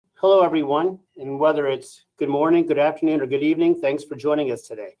Hello, everyone, and whether it's good morning, good afternoon, or good evening, thanks for joining us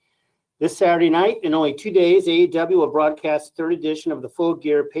today. This Saturday night, in only 2 days, AEW will broadcast the third edition of the Full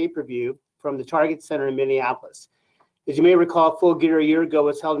Gear pay-per-view from the Target Center in Minneapolis. As you may recall, Full Gear a year ago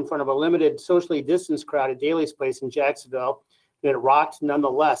was held in front of a limited, socially distanced crowd at Daly's Place in Jacksonville, and it rocked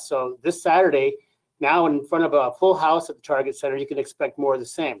nonetheless. So this Saturday, now in front of a full house at the Target Center, you can expect more of the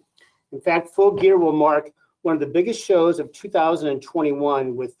same. In fact, Full Gear will mark one of the biggest shows of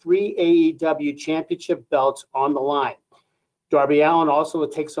 2021 with 3 AEW championship belts on the line. Darby Allin also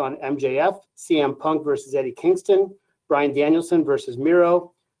takes on MJF, CM Punk versus Eddie Kingston, Bryan Danielson versus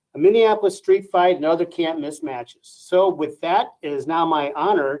Miro, a Minneapolis street fight, and other can't-miss matches. So with that, it is now my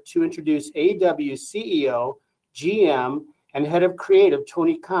honor to introduce AEW CEO, GM, and Head of Creative,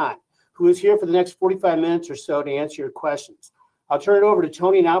 Tony Khan, who is here for the next 45 minutes or so to answer your questions. I'll turn it over to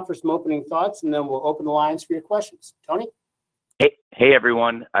Tony now for some opening thoughts, and then we'll open the lines for your questions. Tony? Hey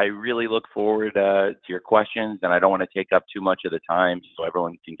everyone. I really look forward to your questions, and I don't want to take up too much of the time so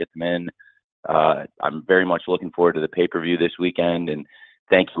everyone can get them in. I'm very much looking forward to the pay-per-view this weekend, and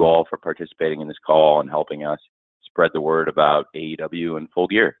thank you all for participating in this call and helping us spread the word about AEW and Full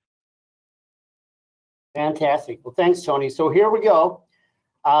Gear. Fantastic. Well, thanks, Tony. So here we go.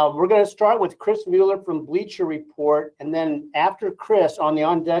 We're going to start with Chris Mueller from Bleacher Report, and then after Chris, on the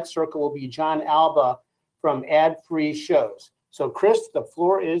on-deck circle will be John Alba from Ad Free Shows. So, Chris, the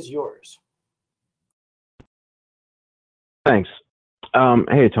floor is yours. Thanks.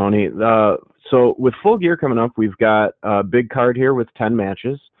 Hey, Tony. So with Full Gear coming up, we've got a big card here with 10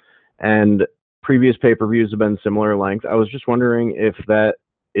 matches, and previous pay-per-views have been similar length. I was just wondering if that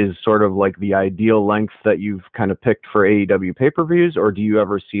is sort of like the ideal length that you've kind of picked for AEW pay-per-views, or do you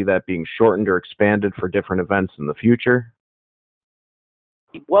ever see that being shortened or expanded for different events in the future?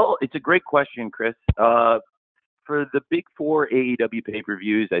 Well, it's a great question, Chris. For the big four AEW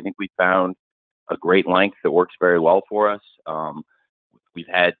pay-per-views, I think we found a great length that works very well for us. We've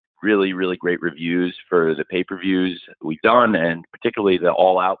had really, really great reviews for the pay-per-views we've done, and particularly the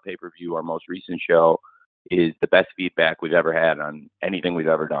All Out pay-per-view, our most recent show, is the best feedback we've ever had on anything we've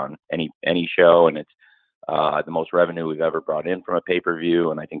ever done, any show, and it's the most revenue we've ever brought in from a pay-per-view,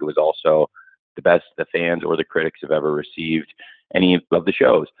 and I think it was also the best the fans or the critics have ever received any of the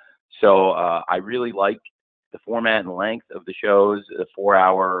shows. So I really like the format and length of the shows, the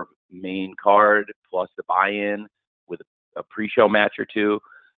 4-hour main card plus the buy-in with a pre-show match or two.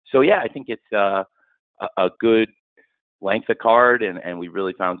 So yeah, I think it's a good length of card, and we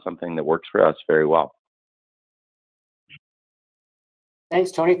really found something that works for us very well.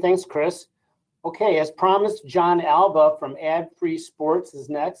 Thanks, Tony. Thanks, Chris. Okay, as promised, John Alba from Ad Free Sports is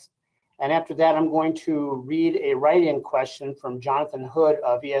next. And after that, I'm going to read a write-in question from Jonathan Hood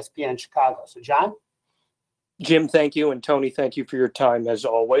of ESPN Chicago. So, John? Jim, thank you. And Tony, thank you for your time, as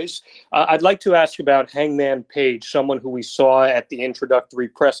always. I'd like to ask about Hangman Page, someone who we saw at the introductory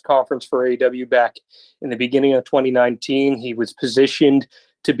press conference for AEW back in the beginning of 2019. He was positioned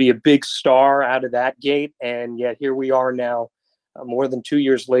to be a big star out of that gate, and yet here we are now, more than 2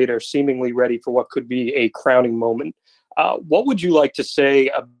 years later, seemingly ready for what could be a crowning moment. What would you like to say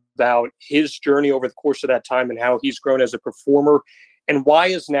about his journey over the course of that time and how he's grown as a performer, and why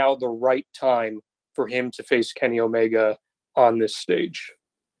is now the right time for him to face Kenny Omega on this stage?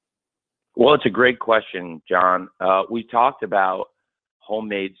 Well, it's a great question, John. We talked about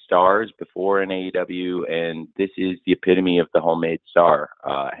homemade stars before in AEW, and this is the epitome of the homemade star.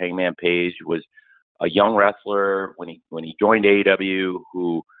 Hangman Page was a young wrestler when he joined AEW,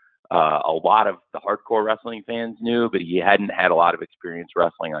 who a lot of the hardcore wrestling fans knew, but he hadn't had a lot of experience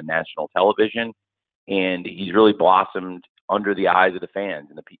wrestling on national television, and he's really blossomed under the eyes of the fans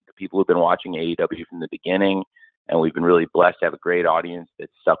and the people who've been watching AEW from the beginning. And we've been really blessed to have a great audience that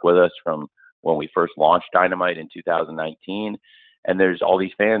stuck with us from when we first launched Dynamite in 2019. And there's all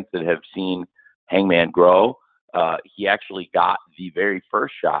these fans that have seen Hangman grow. He actually got the very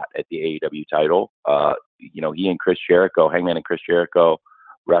first shot at the AEW title. He and Chris Jericho, Hangman and Chris Jericho,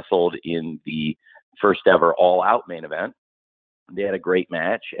 wrestled in the first ever All Out main event. They had a great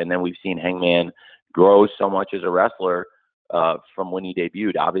match. And then we've seen Hangman grow so much as a wrestler from when he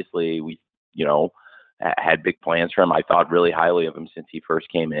debuted. Obviously, we, had big plans for him. I thought really highly of him since he first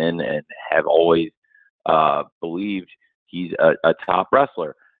came in, and have always believed he's a top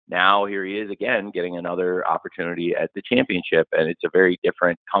wrestler. Now here he is again, getting another opportunity at the championship, and it's a very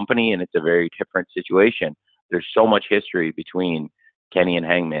different company and it's a very different situation. There's so much history between Kenny and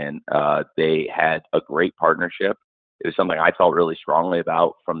Hangman. They had a great partnership. It was something I felt really strongly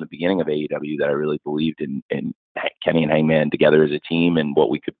about from the beginning of AEW, that I really believed in Kenny and Hangman together as a team and what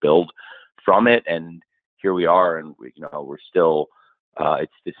we could build from it. And here we are, and we're still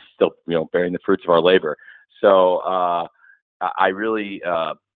it's still, bearing the fruits of our labor. So I really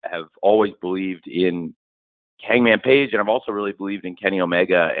have always believed in Hangman Page, and I've also really believed in Kenny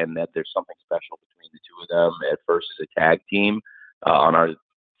Omega, and that there's something special between the two of them at first as a tag team. On our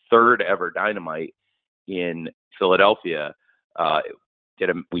third ever Dynamite in Philadelphia,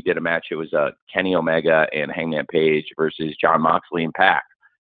 we did a match. It was Kenny Omega and Hangman Page versus Jon Moxley and Pac,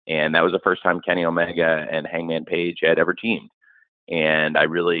 and that was the first time Kenny Omega and Hangman Page had ever teamed. And I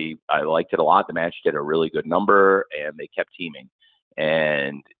liked it a lot. The match did a really good number, and they kept teaming.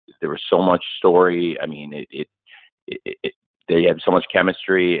 And there was so much story. I mean, they had so much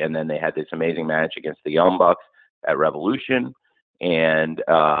chemistry, and then they had this amazing match against the Young Bucks at Revolution, and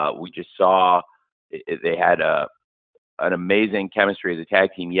we just saw they had an amazing chemistry as a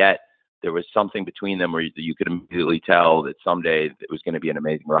tag team. Yet there was something between them where you could immediately tell that someday it was going to be an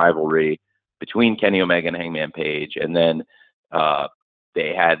amazing rivalry between Kenny Omega and Hangman Page. And then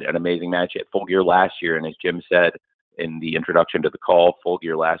they had an amazing match at Full Gear last year, and as Jim said in the introduction to the call, Full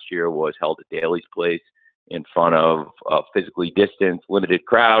Gear last year was held at Daly's Place in front of a physically distanced, limited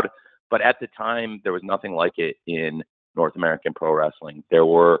crowd. But at the time, there was nothing like it in North American pro wrestling. There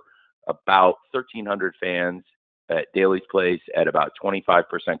were about 1,300 fans at Daly's Place at about 25%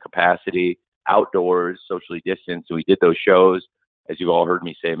 capacity, outdoors, socially distanced. So we did those shows, as you've all heard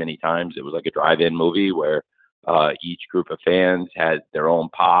me say many times. It was like a drive-in movie where each group of fans had their own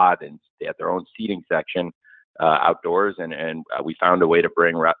pod, and they had their own seating section outdoors, and we found a way to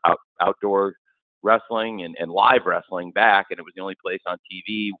bring outdoor wrestling and live wrestling back, and it was the only place on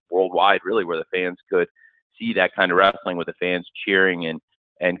TV worldwide really where the fans could see that kind of wrestling with the fans cheering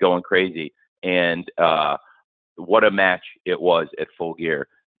and going crazy. And what a match it was at Full Gear.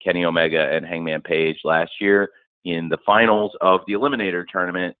 Kenny Omega and Hangman Page last year in the finals of the Eliminator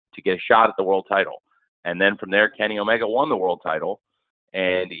tournament to get a shot at the world title. And then from there, Kenny Omega won the world title,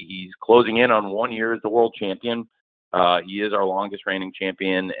 and he's closing in on 1 year as the world champion. He is our longest reigning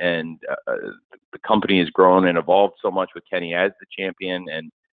champion, and the company has grown and evolved so much with Kenny as the champion,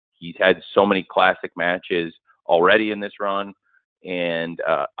 and he's had so many classic matches already in this run, and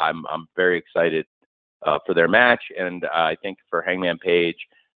I'm very excited for their match. And I think for Hangman Page,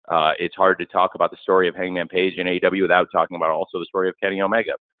 it's hard to talk about the story of Hangman Page in AEW without talking about also the story of Kenny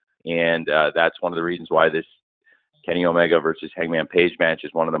Omega. And that's one of the reasons why this Kenny Omega versus Hangman Page match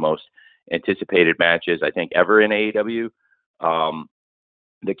is one of the most anticipated matches, I think, ever in AEW.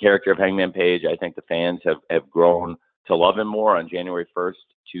 The character of Hangman Page, I think the fans have grown to love him more. On January 1st,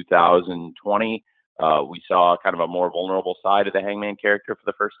 2020, we saw kind of a more vulnerable side of the Hangman character for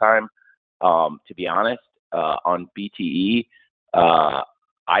the first time. To be honest, on BTE,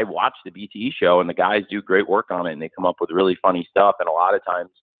 I watched the BTE show, and the guys do great work on it, and they come up with really funny stuff. And a lot of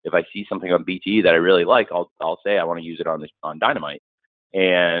times, if I see something on BTE that I really like, I'll say I want to use it on Dynamite.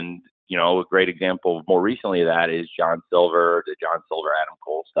 And a great example more recently of that is the John Silver, Adam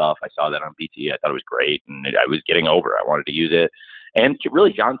Cole stuff. I saw that on BTE. I thought it was great, and I was getting over it. I wanted to use it. And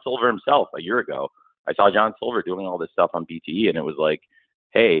really, John Silver himself, a year ago, I saw John Silver doing all this stuff on BTE, and it was like,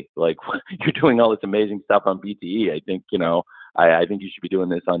 hey, like, you're doing all this amazing stuff on BTE. I think, I think you should be doing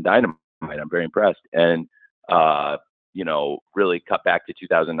this on Dynamite. I'm very impressed. And, really cut back to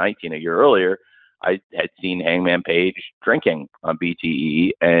 2019, a year earlier, I had seen Hangman Page drinking on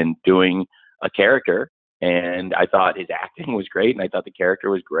BTE and doing a character. And I thought his acting was great, and I thought the character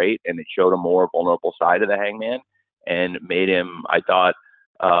was great, and it showed a more vulnerable side of the Hangman and made him, I thought,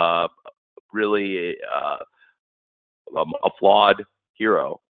 really a flawed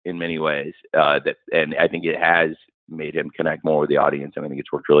hero in many ways. And I think it has made him connect more with the audience, and I think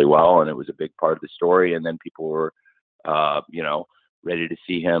it's worked really well, and it was a big part of the story. And then people were, ready to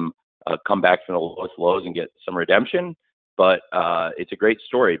see him come back from the lowest lows and get some redemption. But it's a great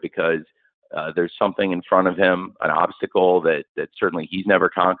story because there's something in front of him, an obstacle that certainly he's never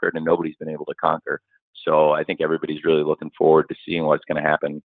conquered and nobody's been able to conquer. So I think everybody's really looking forward to seeing what's going to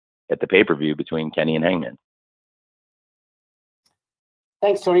happen at the pay-per-view between Kenny and Hangman.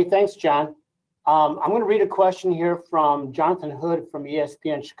 Thanks, Tony. Thanks, John. I'm going to read a question here from Jonathan Hood from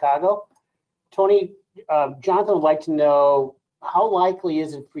ESPN Chicago. Tony, Jonathan would like to know, how likely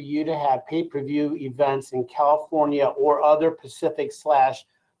is it for you to have pay-per-view events in California or other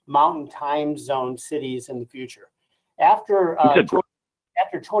Pacific/Mountain Time Zone cities in the future? After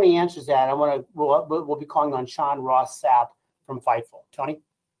Tony answers that, we'll be calling on Sean Ross Sapp from Fightful. Tony?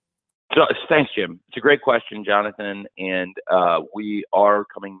 So, thanks, Jim. It's a great question, Jonathan. And we are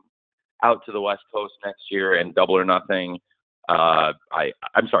coming out to the West Coast next year in Double or Nothing. I'm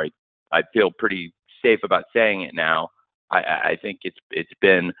sorry, I feel pretty safe about saying it now. I think it's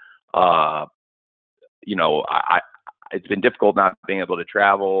been, it's been difficult not being able to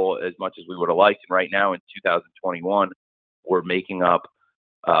travel as much as we would have liked. And right now in 2021, we're making up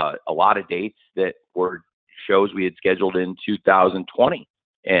a lot of dates that were shows we had scheduled in 2020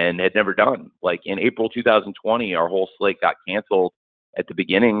 and had never done. Like in April 2020, our whole slate got canceled at the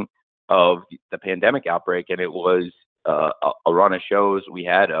beginning of the pandemic outbreak, and it was a run of shows we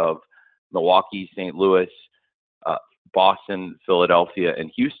had of Milwaukee, St. Louis, Boston, Philadelphia,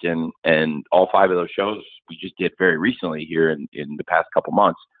 and Houston, and all 5 of those shows we just did very recently here in the past couple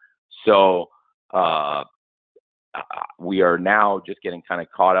months. So we are now just getting kind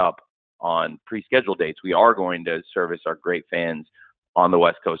of caught up on pre-scheduled dates. We are going to service our great fans on the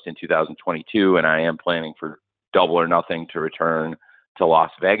West Coast in 2022, and I am planning for Double or Nothing to return to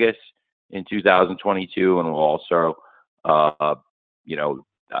Las Vegas in 2022, and we'll also, I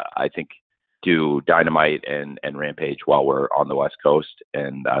think, do Dynamite and Rampage while we're on the West Coast,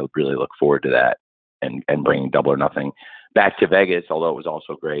 and I would really look forward to that and bringing Double or Nothing back to Vegas, although it was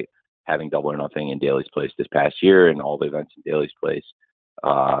also great having Double or Nothing in Daly's Place this past year and all the events in Daly's Place.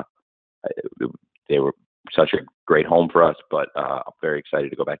 They were such a great home for us, but I'm very excited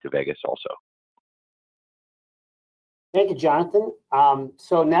to go back to Vegas also. Thank you, Jonathan.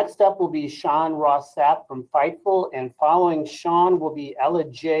 So next up will be Sean Ross Sapp from Fightful, and following Sean will be Ella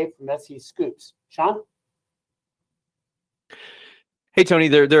J from SE Scoops. Sean? Hey, Tony,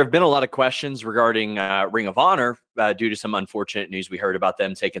 there have been a lot of questions regarding Ring of Honor due to some unfortunate news we heard about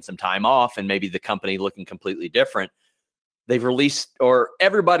them taking some time off and maybe the company looking completely different. They've released, or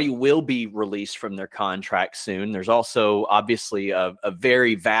everybody will be released from their contract soon. There's also obviously a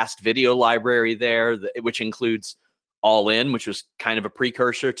very vast video library there, which includes All In, which was kind of a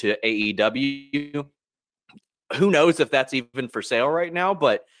precursor to AEW. Who knows if that's even for sale right now,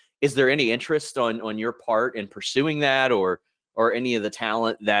 but is there any interest on your part in pursuing that or any of the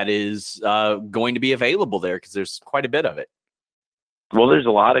talent that is going to be available there? Because there's quite a bit of it. Well, there's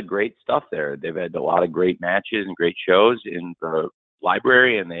a lot of great stuff there. They've had a lot of great matches and great shows in the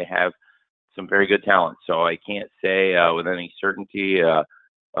library, and they have some very good talent. So I can't say with any certainty,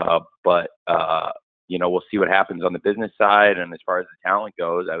 but we'll see what happens on the business side. And as far as the talent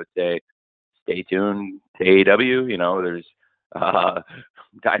goes, I would say stay tuned to AEW. There's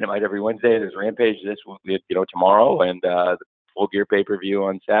Dynamite every Wednesday. There's Rampage tomorrow, and the Full Gear pay-per-view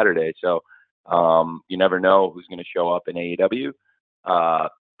on Saturday. So you never know who's going to show up in AEW.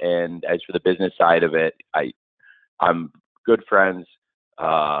 And as for the business side of it, I'm good friends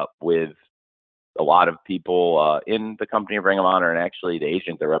with a lot of people in the company of Ring of Honor, and actually the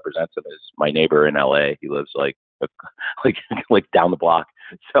agent that represents him is my neighbor in LA. He lives like down the block.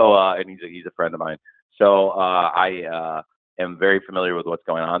 So and he's a friend of mine. So I am very familiar with what's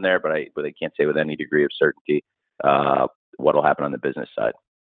going on there, but I can't say with any degree of certainty what will happen on the business side.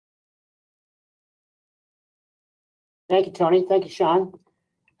 Thank you, Tony. Thank you, Sean.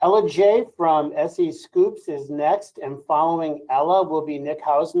 Ella J from SE Scoops is next, and following Ella will be Nick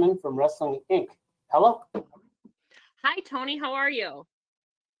Hausman from Wrestling Inc. Ella? Hi, Tony. How are you?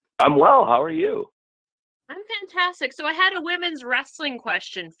 I'm well. How are you? I'm fantastic. So I had a women's wrestling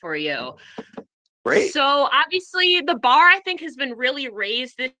question for you. Great. So obviously the bar, I think, has been really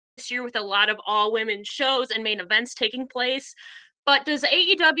raised this year with a lot of all-women shows and main events taking place. But does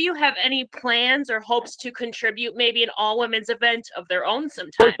AEW have any plans or hopes to contribute maybe an all-women's event of their own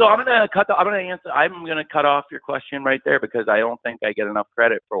sometime? So I'm gonna cut off your question right there because I don't think I get enough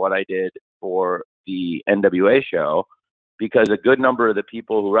credit for what I did for the NWA show, because a good number of the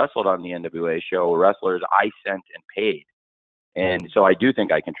people who wrestled on the NWA show were wrestlers I sent and paid. And so I do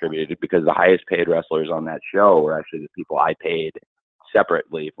think I contributed, because the highest paid wrestlers on that show were actually the people I paid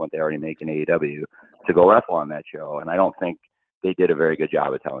separately from what they already make in AEW to go wrestle on that show. And I don't think they did a very good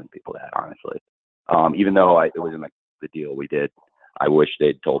job of telling people that, honestly. Even though it wasn't like the deal we did, I wish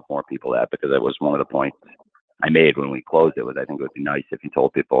they'd told more people that, because that was one of the points I made when we closed it. Was I think it would be nice if you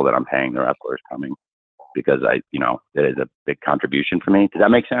told people that I'm paying the wrestlers coming, because that is a big contribution for me. Does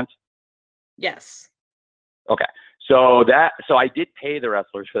that make sense? Yes. Okay. So I did pay the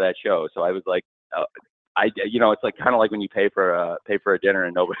wrestlers for that show. So I was like, it's like kind of like when you pay for a dinner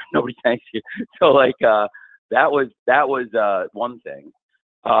and nobody thanks you. So like that was one thing.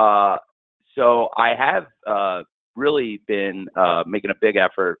 So I have really been making a big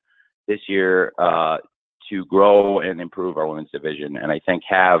effort this year to grow and improve our women's division, and I think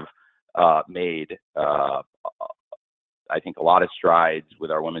have made I think a lot of strides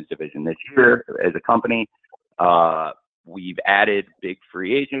with our women's division this year as a company. We've added big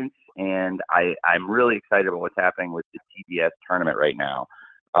free agents, and I'm really excited about what's happening with the TBS tournament right now.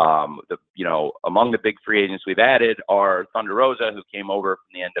 Among the big free agents we've added are Thunder Rosa, who came over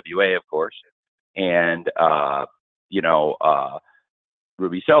from the NWA, of course, and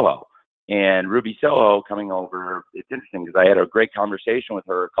Ruby Soho. And Ruby Soho coming over, it's interesting because I had a great conversation with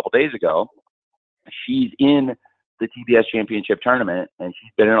her a couple days ago. She's in the TBS Championship Tournament, and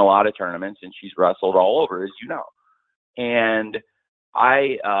she's been in a lot of tournaments, and she's wrestled all over, as you know. And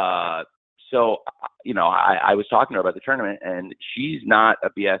I was talking to her about the tournament, and she's not a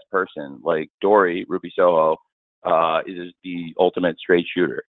BS person. Like Dory, Ruby Soho, is the ultimate straight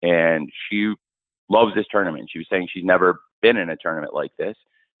shooter, and she loves this tournament. She was saying she's never been in a tournament like this.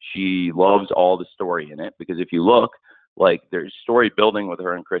 She loves all the story in it, because if you look, like, there's story building with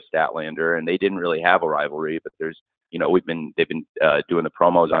her and Chris Statlander, and they didn't really have a rivalry, but they've been doing the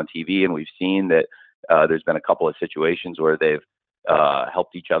promos on TV, and we've seen that there's been a couple of situations where they've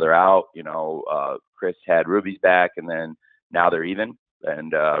helped each other out. Chris had Ruby's back, and then now they're even,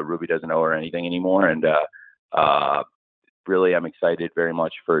 and Ruby doesn't owe her anything anymore. And really, I'm excited very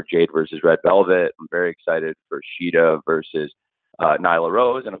much for Jade versus Red Velvet. I'm very excited for Shida versus Nyla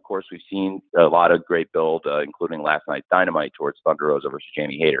Rose. And of course, we've seen a lot of great build, including last night's Dynamite, towards Thunder Rosa versus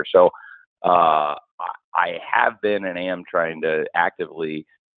Jamie Hayter. So I have been and am trying to actively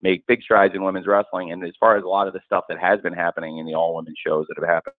make big strides in women's wrestling. And as far as a lot of the stuff that has been happening in the all-women shows that have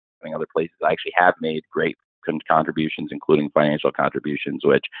happened in other places, I actually have made great contributions, including financial contributions,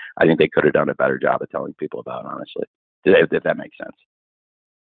 which I think they could have done a better job of telling people about, honestly, if that makes sense.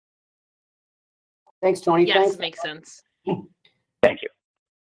 Thanks, Tony. Yes, Thanks. makes sense. Thank you.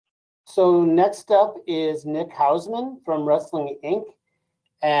 So next up is Nick Hausman from Wrestling Inc.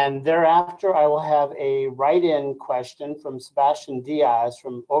 And thereafter, I will have a write-in question from Sebastian Diaz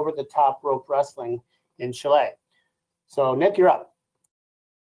from Over the Top Rope Wrestling in Chile. So Nick, you're up.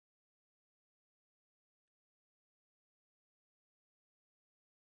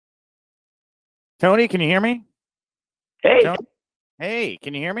 Tony, can you hear me? Hey. Tony? Hey,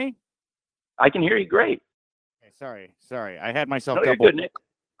 can you hear me? I can hear you great. Okay, sorry. I had myself No, you're double. good, Nick.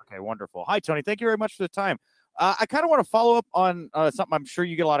 Okay, wonderful. Hi, Tony. Thank you very much for the time. I kind of want to follow up on something I'm sure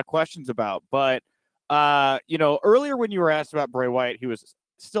you get a lot of questions about. But, earlier when you were asked about Bray Wyatt, he was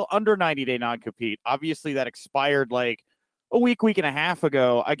still under 90-day non-compete. Obviously, that expired like a week and a half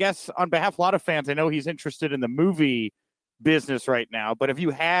ago. I guess on behalf of a lot of fans, I know he's interested in the movie business right now. But have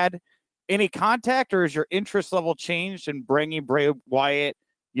you had any contact, or has your interest level changed in bringing Bray Wyatt,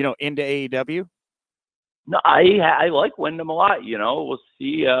 into AEW? No, I like Wyndham a lot. We'll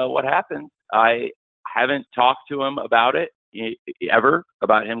see what happens. I haven't talked to him about it ever,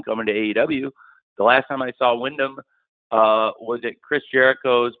 about him coming to AEW. The last time I saw Wyndham was at Chris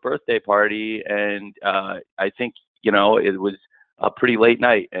Jericho's birthday party, and I think it was a pretty late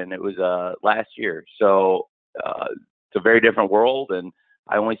night, and it was last year. So it's a very different world, and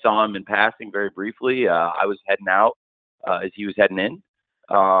I only saw him in passing very briefly. I was heading out as he was heading in.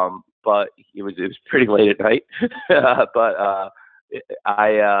 But it was pretty late at night. But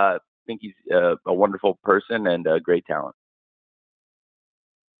I think he's a wonderful person and a great talent.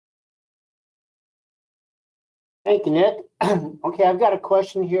 Thank you, Nick. Okay, I've got a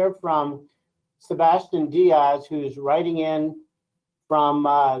question here from Sebastian Diaz, who's writing in from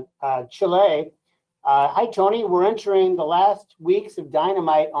Chile. Hi, Tony. We're entering the last weeks of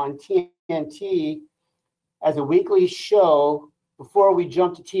Dynamite on TNT as a weekly show before we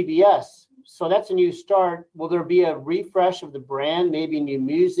jump to TBS. So that's a new start. Will there be a refresh of the brand, maybe new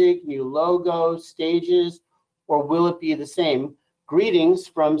music, new logos, stages, or will it be the same? Greetings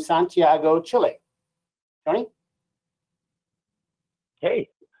from Santiago, Chile. Tony? Hey.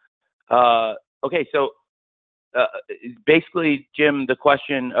 Okay, so basically, Jim, the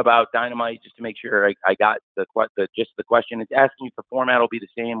question about Dynamite, just to make sure I got the question, it's asking if the format will be the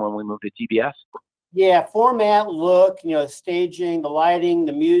same when we move to TBS. Yeah, format, look, staging, the lighting,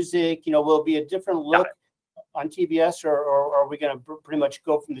 the music, will be a different look on TBS, or are we going to pretty much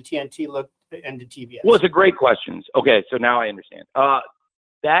go from the TNT look into TBS? Well, it's a great question. Okay, so now I understand.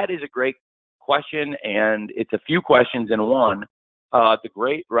 That is a great question, and it's a few questions in one. The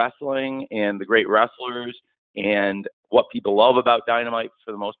great wrestling and the great wrestlers and what people love about Dynamite,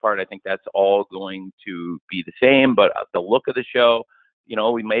 for the most part, I think that's all going to be the same. But the look of the show,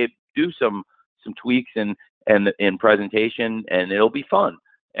 we may do some tweaks and in presentation, and it'll be fun.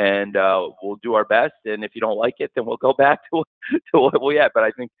 And we'll do our best. And if you don't like it, then we'll go back to what we had. But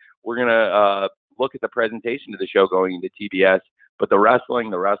I think we're gonna look at the presentation of the show going into TBS. But the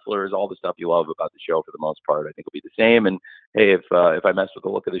wrestling, the wrestlers, all the stuff you love about the show, for the most part, I think will be the same. And hey, if I mess with the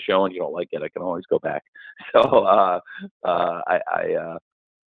look of the show and you don't like it, I can always go back. So I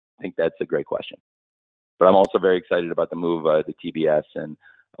think that's a great question. But I'm also very excited about the move to TBS and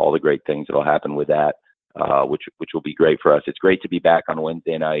all the great things that'll happen with that, which will be great for us. It's great to be back on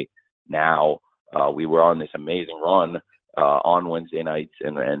Wednesday night now, we were on this amazing run on Wednesday nights,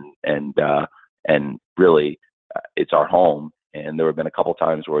 and really it's our home. And there have been a couple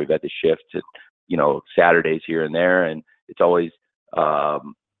times where we've had to shift to, Saturdays here and there, and it's always,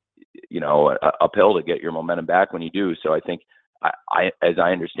 uphill to get your momentum back when you do. So I think, as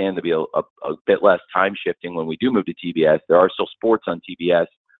I understand, to be a bit less time shifting when we do move to TBS. There are still sports on TBS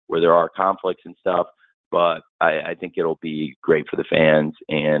where there are conflicts and stuff, but I think it'll be great for the fans,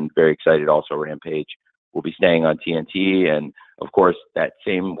 and very excited. Also, Rampage will be staying on TNT, and of course that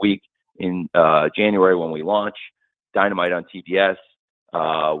same week in January when we launch Dynamite on TBS,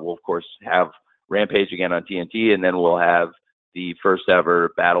 we'll of course have Rampage again on TNT, and then we'll have the first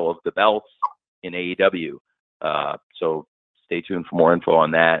ever Battle of the Belts in AEW. So stay tuned for more info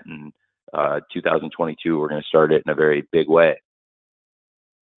on that. And 2022, we're going to start it in a very big way.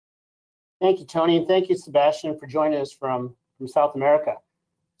 Thank you, Tony, and thank you, Sebastian, for joining us from South America.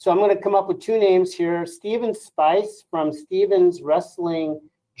 So I'm going to come up with two names here. Steven Spice from Steven's Wrestling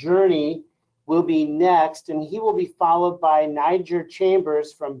Journey will be next, and he will be followed by Niger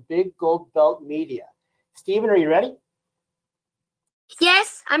Chambers from Big Gold Belt Media. Steven, are you ready?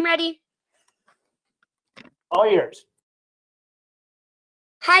 Yes, I'm ready. All yours.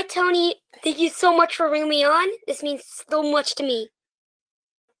 Hi, Tony. Thank you so much for bringing me on. This means so much to me.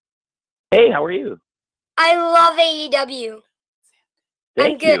 Hey, how are you? I love AEW.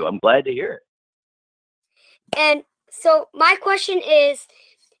 Thank you. I'm glad to hear it. And so my question is,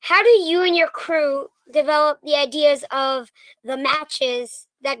 how do you and your crew develop the ideas of the matches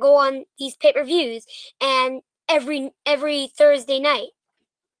that go on these pay-per-views and every Thursday night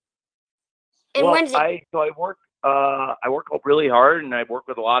and Wednesday? I work really hard, and I work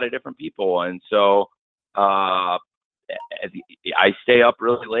with a lot of different people, and so I stay up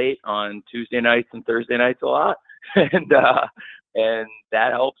really late on Tuesday nights and Thursday nights a lot, and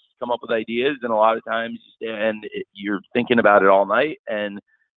that helps come up with ideas. And a lot of times you're thinking about it all night and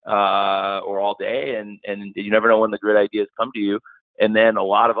or all day, and you never know when the great ideas come to you. And then a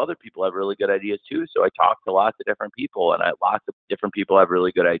lot of other people have really good ideas too. So I talk to lots of different people, and lots of different people have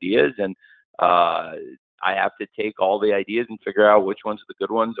really good ideas, and I have to take all the ideas and figure out which ones are the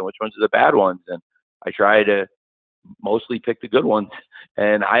good ones and which ones are the bad ones. And I try to mostly pick the good ones.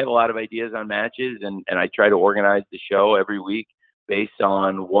 And I have a lot of ideas on matches, and I try to organize the show every week based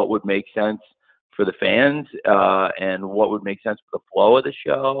on what would make sense for the fans, and what would make sense for the flow of the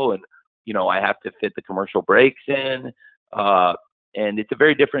show. And, I have to fit the commercial breaks in. And it's a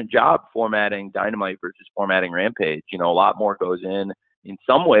very different job formatting Dynamite versus formatting Rampage. A lot more goes in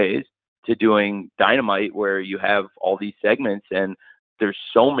some ways to doing Dynamite, where you have all these segments, and there's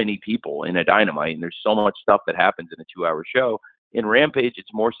so many people in a Dynamite, and there's so much stuff that happens in a 2-hour show. In Rampage,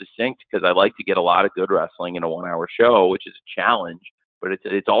 it's more succinct because I like to get a lot of good wrestling in a 1-hour show, which is a challenge, but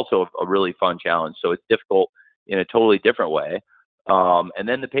it's also a really fun challenge. So it's difficult in a totally different way. And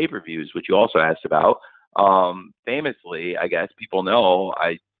then the pay-per-views, which you also asked about. Famously, I guess people know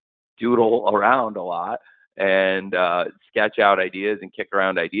I doodle around a lot and sketch out ideas and kick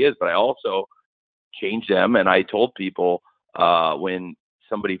around ideas, but I also change them. And I told people when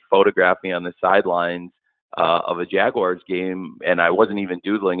somebody photographed me on the sidelines of a Jaguars game, and I wasn't even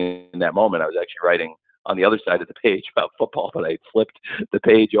doodling in that moment, I was actually writing on the other side of the page about football, but I flipped the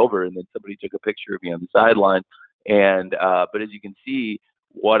page over, and then somebody took a picture of me on the sideline. And but as you can see,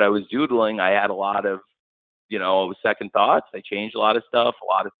 what I was doodling, I had a lot of second thoughts. I changed a lot of stuff, a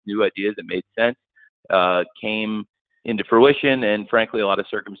lot of new ideas that made sense came into fruition, and frankly, a lot of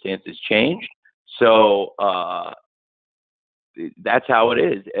circumstances changed. So that's how it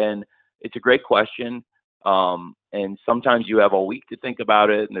is, and it's a great question. And sometimes you have a week to think about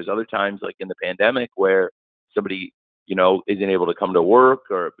it, and there's other times, like in the pandemic, where somebody isn't able to come to work,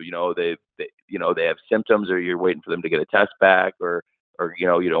 or they have symptoms, or you're waiting for them to get a test back, or you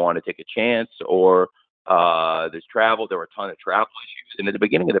don't want to take a chance, or there's travel. There were a ton of travel issues, and at the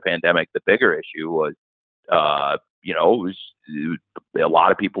beginning of the pandemic, the bigger issue was, a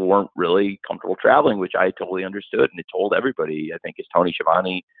lot of people weren't really comfortable traveling, which I totally understood, and it told everybody. I think, as Tony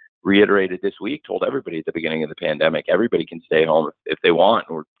Schiavone reiterated this week, told everybody at the beginning of the pandemic, everybody can stay home if they want.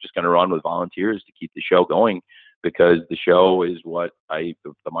 We're just going to run with volunteers to keep the show going, because the show is what the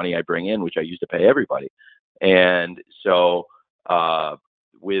money I bring in, which I use to pay everybody. And so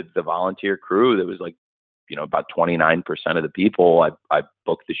with the volunteer crew, that was like, about 29% of the people, I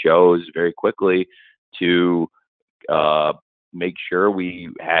booked the shows very quickly to make sure we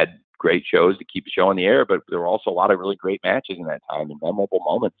had great shows to keep the show on the air. But there were also a lot of really great matches in that time, and memorable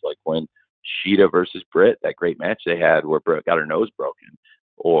moments, like when Sheeta versus Britt, that great match they had where Britt got her nose broken,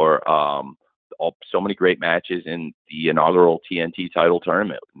 or so many great matches in the inaugural TNT title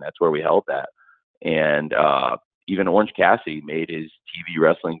tournament, and that's where we held that. And even Orange Cassidy made his TV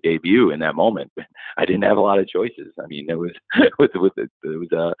wrestling debut in that moment. I didn't have a lot of choices. I mean, it was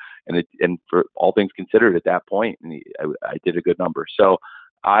and for all things considered at that point, I did a good number. So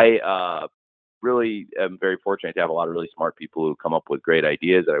I really am very fortunate to have a lot of really smart people who come up with great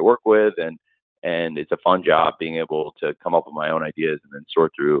ideas that I work with, and it's a fun job being able to come up with my own ideas and then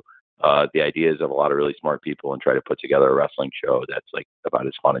sort through the ideas of a lot of really smart people and try to put together a wrestling show that's like about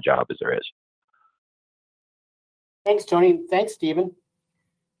as fun a job as there is. Thanks, Tony. Thanks, Stephen.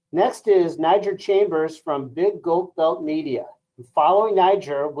 Next is Niger Chambers from Big Gold Belt Media. Following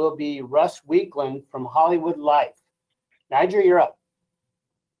Niger will be Russ Weekland from Hollywood Life. Niger, you're up.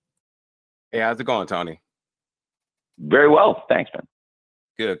 Hey, how's it going, Tony? Very well. Thanks, man.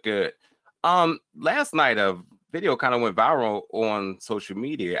 Good. Last night a video kind of went viral on social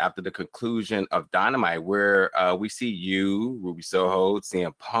media after the conclusion of Dynamite, where we see you, Ruby Soho,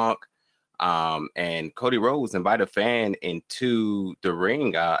 CM Punk, and Cody Rhodes invite a fan into the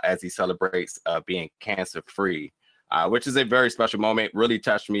ring as he celebrates being cancer-free, which is a very special moment. Really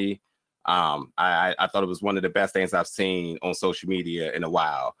touched me. I thought it was one of the best things I've seen on social media in a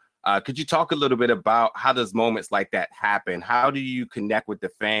while. Could you talk a little bit about how does moments like that happen? How do you connect with the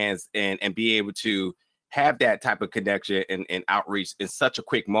fans and be able to have that type of connection and outreach in such a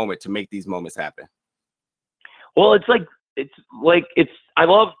quick moment to make these moments happen? Well, I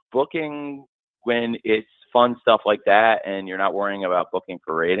love booking when it's fun stuff like that and you're not worrying about booking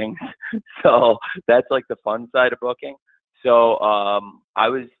for ratings. So that's like the fun side of booking. So I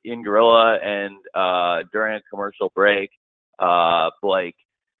was in Gorilla, and during a commercial break,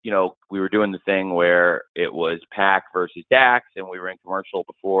 we were doing the thing where it was Pac versus Dax, and we were in commercial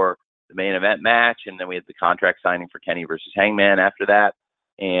before the main event match, and then we had the contract signing for Kenny versus Hangman after that.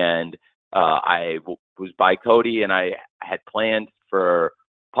 And I was by Cody, and I had planned for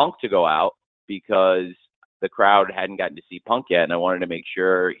Punk to go out because the crowd hadn't gotten to see Punk yet, and I wanted to make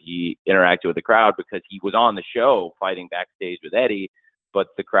sure he interacted with the crowd because he was on the show fighting backstage with Eddie, but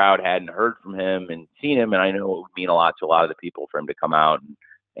the crowd hadn't heard from him and seen him, and I know it would mean a lot to a lot of the people for him to come out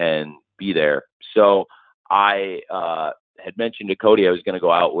and be there. So I had mentioned to Cody I was going to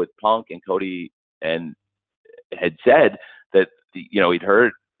go out with Punk, and Cody had said that he'd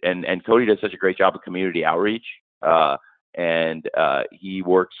heard, and Cody does such a great job of community outreach, and he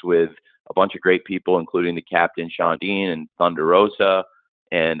works with a bunch of great people, including the captain Sean Dean and Thunder Rosa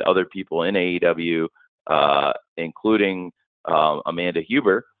and other people in AEW, including Amanda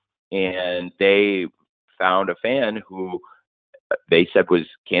Huber, and they found a fan who they said was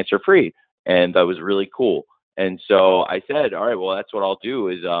cancer free, and that was really cool. And so I said, all right, well, that's what I'll do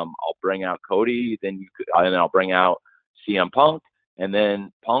is I'll bring out Cody, and I'll bring out CM Punk, and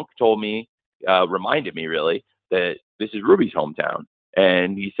then Punk told me, reminded me really that this is Ruby's hometown,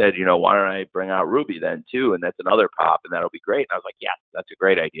 and he said, why don't I bring out Ruby then too, and that's another pop, and that'll be great. And I was like, yeah, that's a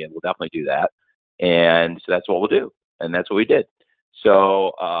great idea. We'll definitely do that. And so that's what we'll do, and that's what we did.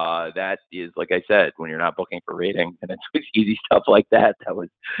 So that is, like I said, when you're not booking for ratings and it's easy stuff like that, that was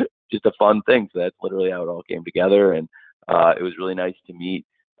just a fun thing. So that's literally how it all came together. And it was really nice to meet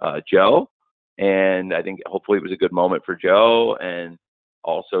Joe. And I think hopefully it was a good moment for Joe, and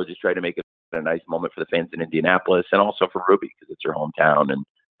also just try to make it a nice moment for the fans in Indianapolis, and also for Ruby because it's her hometown. And,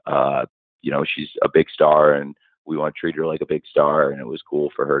 she's a big star, and we want to treat her like a big star. And it was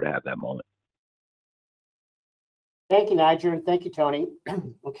cool for her to have that moment. Thank you, Niger, and thank you, Tony.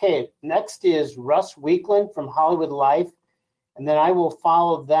 Okay, next is Russ Weekland from Hollywood Life, and then I will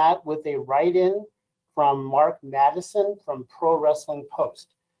follow that with a write-in from Mark Madison from Pro Wrestling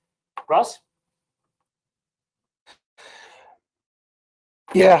Post. Russ?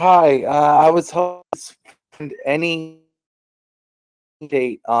 Yeah, hi. I was hoping any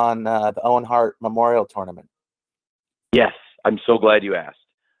date on the Owen Hart Memorial Tournament. Yes, I'm so glad you asked.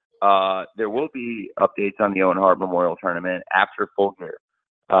 There will be updates on the Owen Hart Memorial Tournament after Full Gear.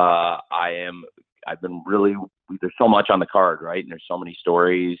 There's so much on the card, right? And there's so many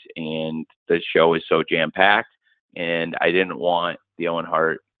stories, and the show is so jam-packed, and I didn't want the Owen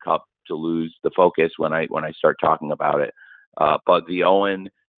Hart Cup to lose the focus when I start talking about it. But the Owen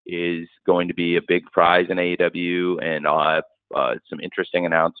is going to be a big prize in AEW, and I'll have some interesting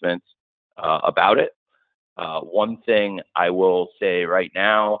announcements about it. One thing I will say right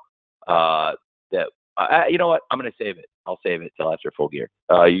now, you know what? I'm going to save it. I'll save it till after Full Gear.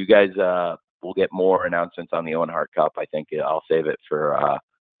 You guys will get more announcements on the Owen Hart Cup. I think I'll save it for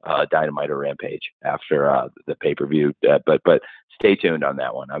Dynamite or Rampage after the pay-per-view. But stay tuned on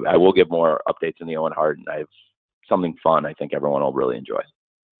that one. I will give more updates on the Owen Hart, and I have something fun I think everyone will really enjoy.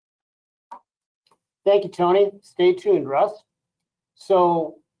 Thank you, Tony. Stay tuned, Russ.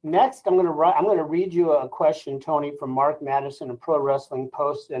 So Next, I'm going to read you a question, Tony, from Mark Madison of Pro Wrestling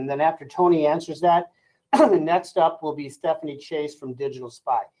Post, and then after Tony answers that, next up will be Stephanie Chase from Digital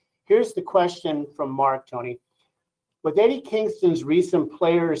Spy. Here's the question from Mark, Tony. With Eddie Kingston's recent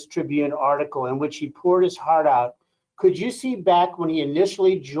Players Tribune article in which he poured his heart out, could you see back when he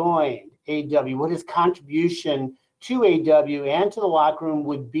initially joined AEW what his contribution to AEW and to the locker room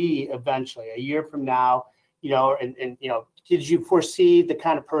would be eventually, a year from now? And did you foresee the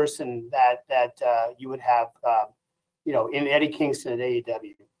kind of person that you would have, in Eddie Kingston at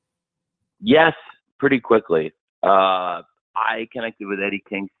AEW? Yes, pretty quickly. I connected with Eddie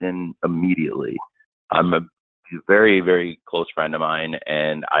Kingston immediately. I'm a very, very close friend of mine,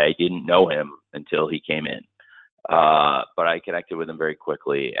 and I didn't know him until he came in. But I connected with him very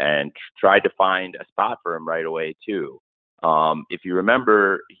quickly and tried to find a spot for him right away, too. If you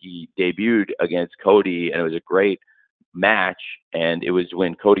remember, he debuted against Cody, and it was a great match. And it was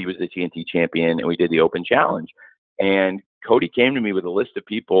when Cody was the TNT champion, and we did the Open Challenge. And Cody came to me with a list of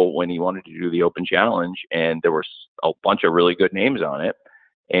people when he wanted to do the Open Challenge, and there were a bunch of really good names on it.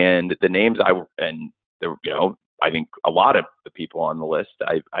 And the names I think a lot of the people on the list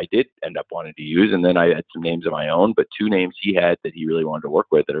I did end up wanting to use, and then I had some names of my own, but two names he had that he really wanted to work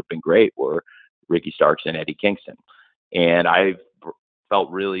with that have been great were Ricky Starks and Eddie Kingston. And I felt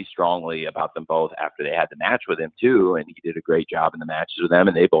really strongly about them both after they had the match with him too, and he did a great job in the matches with them,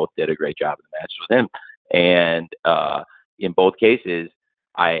 and they both did a great job in the matches with him. And in both cases,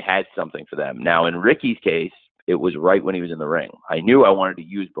 I had something for them. Now, in Ricky's case, it was right when he was in the ring. I knew I wanted to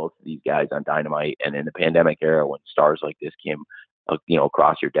use both of these guys on Dynamite, and in the pandemic era, when stars like this came,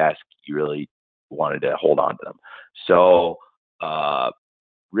 across your desk, you really wanted to hold on to them. So,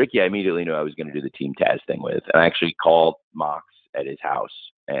 Ricky, I immediately knew I was going to do the Team Taz thing with, and I actually called Mox at his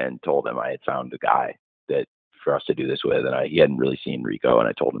house and told him I had found a guy that for us to do this with, and he hadn't really seen Rico, and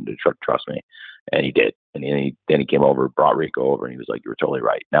I told him to trust me, and he did. And then he came over, brought Rico over, and he was like, "You were totally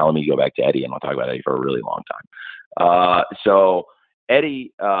right." Now let me go back to Eddie, and I'll talk about Eddie for a really long time. So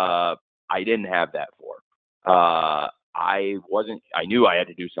Eddie, I didn't have that for. I knew I had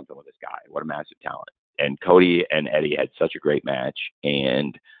to do something with this guy. What a massive talent. And Cody and Eddie had such a great match,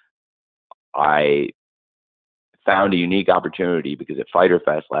 and I found a unique opportunity because at Fyter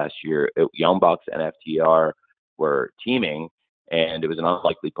Fest last year, Young Bucks and FTR were teaming, and it was an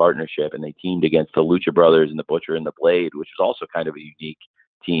unlikely partnership, and they teamed against the Lucha Brothers and the Butcher and the Blade, which was also kind of a unique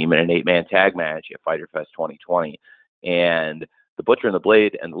team in an 8-man tag match at Fyter Fest 2020. And the Butcher and the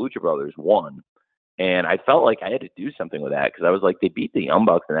Blade and the Lucha Brothers won. And I felt like I had to do something with that because I was like, they beat the Young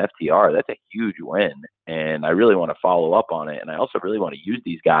Bucks and FTR. That's a huge win. And I really want to follow up on it. And I also really want to use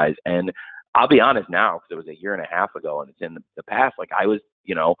these guys. And I'll be honest now, because it was a year and a half ago and it's in the past, like I was,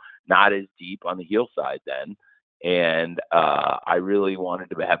 not as deep on the heel side then. And I really wanted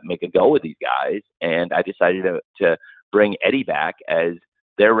to make a go with these guys. And I decided to bring Eddie back as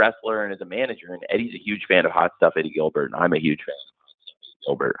their wrestler and as a manager. And Eddie's a huge fan of Hot Stuff Eddie Gilbert, and I'm a huge fan of Hot Stuff Eddie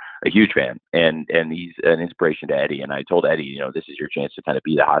Gilbert, a huge fan. And he's an inspiration to Eddie. And I told Eddie, this is your chance to kind of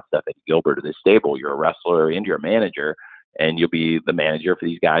be the Hot Stuff Eddie Gilbert of this stable. You're a wrestler and you're a manager, and you'll be the manager for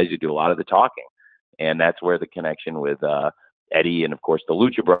these guys who do a lot of the talking. And that's where the connection with Eddie and, of course, the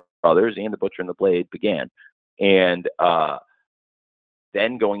Lucha Brothers and the Butcher and the Blade began. And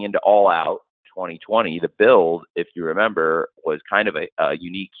then going into All Out 2020, the build, if you remember, was kind of a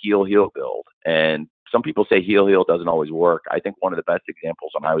unique heel build. And some people say heel doesn't always work. I think one of the best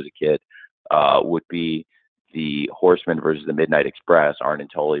examples when I was a kid would be the Horsemen versus the Midnight Express, Arn and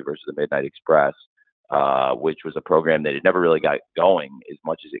Tully versus the Midnight Express, which was a program that had never really got going as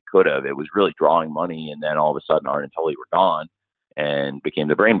much as it could have. It was really drawing money, and then all of a sudden Arn and Tully were gone and became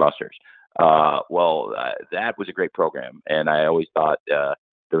the Brainbusters. That was a great program, and I always thought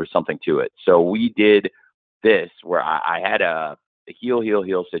there was something to it. So we did this where I had a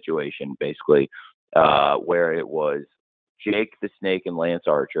heel situation, basically, where it was Jake the Snake and Lance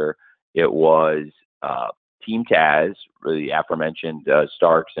Archer. It was Team Taz, the aforementioned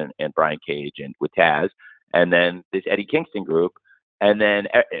Starks and Brian Cage, and with Taz, and then this Eddie Kingston group. And then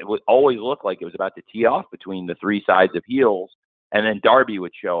it would always look like it was about to tee off between the three sides of heels. And then Darby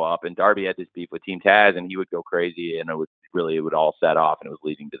would show up, and Darby had this beef with Team Taz, and he would go crazy, and it would all set off, and it was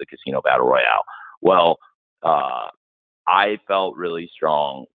leading to the Casino Battle Royale. Well, I felt really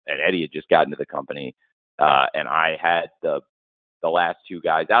strong, and Eddie had just gotten to the company, and I had the last two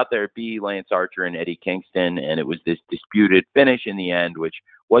guys out there be Lance Archer and Eddie Kingston, and it was this disputed finish in the end, which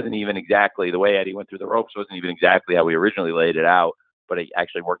wasn't even exactly the way Eddie went through the ropes, wasn't even exactly how we originally laid it out, but it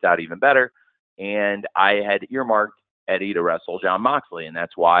actually worked out even better. And I had earmarked Eddie to wrestle Jon Moxley, and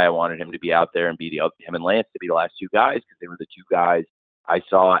that's why I wanted him to be out there and be him and Lance to be the last two guys, because they were the two guys I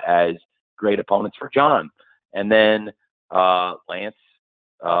saw as great opponents for John. And then Lance,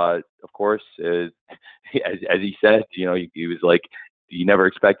 of course, as he said, he was like, you never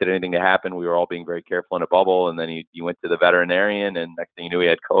expected anything to happen. We were all being very careful in a bubble, and then he went to the veterinarian, and next thing you knew, he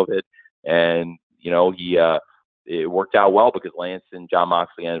had COVID. And it worked out well because Lance and John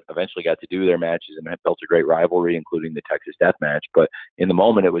Moxley eventually got to do their matches, and that built a great rivalry, including the Texas Death Match. But in the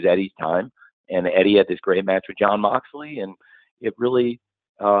moment, it was Eddie's time, and Eddie had this great match with John Moxley, and it really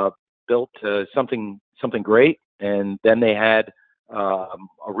built something great. And then they had a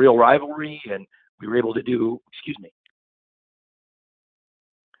real rivalry, and we were able to do,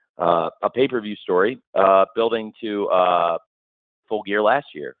 a pay-per-view story building to Full Gear last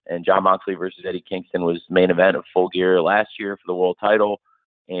year. And John Moxley versus Eddie Kingston was the main event of Full Gear last year for the world title.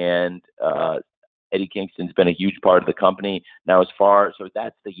 And Eddie Kingston's been a huge part of the company. Now, so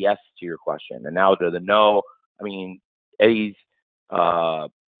that's the yes to your question. And now to the no, I mean, Eddie's, I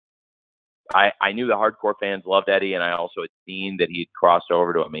knew the hardcore fans loved Eddie, and I also had seen that he'd crossed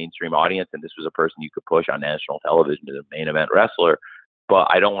over to a mainstream audience, and this was a person you could push on national television to the main event wrestler. But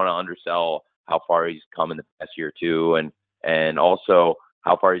I don't want to undersell how far he's come in the past year or two, and also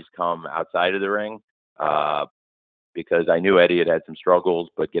how far he's come outside of the ring, because I knew Eddie had had some struggles,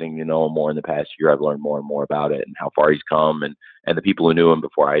 but getting to know him more in the past year, I've learned more and more about it and how far he's come. And the people who knew him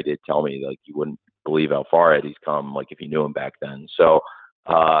before I did tell me, like, you wouldn't believe how far Eddie's come, like, if you knew him back then. So,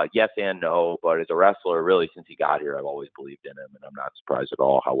 yes and no, but as a wrestler, really, since he got here, I've always believed in him, and I'm not surprised at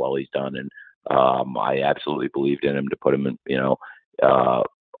all how well he's done. And I absolutely believed in him to put him in,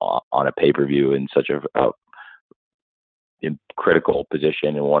 on a pay-per-view in such a critical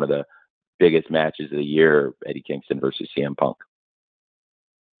position in one of the biggest matches of the year, Eddie Kingston versus CM Punk.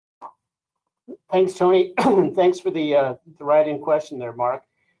 Thanks, Tony. Thanks for the write-in question there, Mark.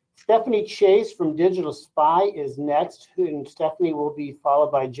 Stephanie Chase from Digital Spy is next, and Stephanie will be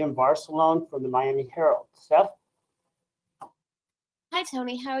followed by Jim Barcelone from the Miami Herald. Steph? Hi,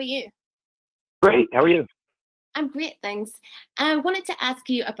 Tony. How are you? Great. How are you? I'm great, thanks. I wanted to ask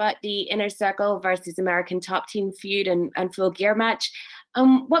you about the Inner Circle versus American Top Team feud and Full Gear match.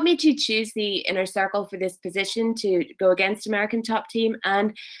 What made you choose the Inner Circle for this position to go against American Top Team?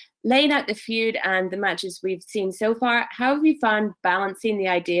 And laying out the feud and the matches we've seen so far, how have you found balancing the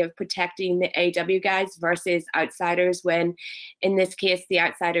idea of protecting the AEW guys versus outsiders when, in this case, the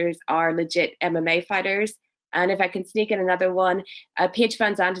outsiders are legit MMA fighters? And if I can sneak in another one, Paige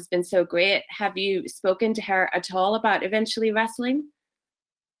Van Zandt has been so great. Have you spoken to her at all about eventually wrestling?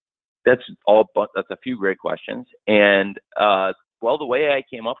 That's a few great questions. And, well, the way I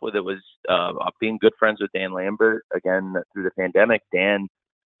came up with it was being good friends with Dan Lambert. Again, through the pandemic, Dan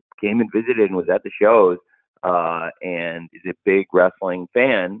came and visited and was at the shows, and is a big wrestling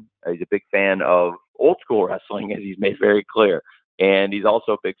fan. He's a big fan of old school wrestling, as he's made very clear. And he's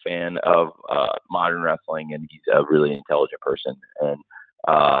also a big fan of modern wrestling, and he's a really intelligent person.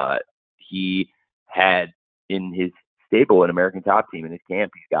 And he had in his stable an American Top Team in his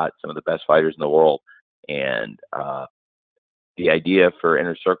camp. He's got some of the best fighters in the world. And the idea for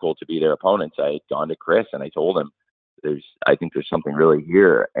Inner Circle to be their opponents, I had gone to Chris and I told him, I think there's something really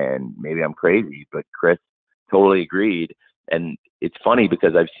here, and maybe I'm crazy, but Chris totally agreed. And it's funny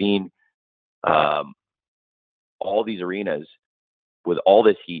because I've seen all these arenas with all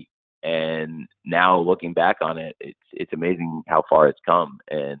this heat, and now looking back on it, it's amazing how far it's come.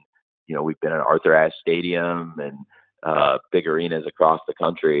 And we've been at Arthur Ashe Stadium and big arenas across the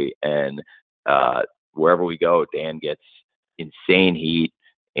country, and wherever we go, Dan gets insane heat,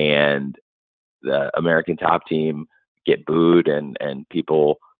 and the American Top Team get booed, and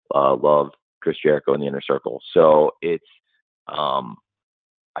people love Chris Jericho in the Inner Circle. So it's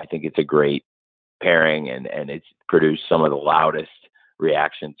I think it's a great pairing, and it's produced some of the loudest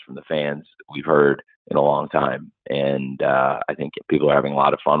reactions from the fans we've heard in a long time. And I think people are having a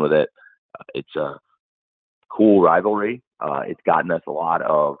lot of fun with it. It's a cool rivalry. It's gotten us a lot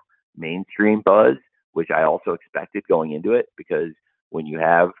of mainstream buzz, which I also expected going into it, because when you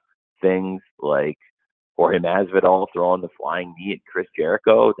have things like Jorge Masvidal throwing the flying knee at Chris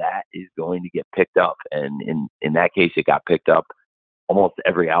Jericho, that is going to get picked up. And in that case, it got picked up almost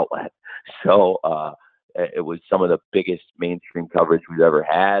every outlet. So it was some of the biggest mainstream coverage we've ever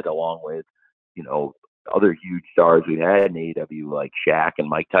had, along with, other huge stars we had in AEW like Shaq and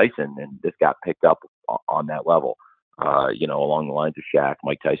Mike Tyson. And this got picked up on that level, along the lines of Shaq,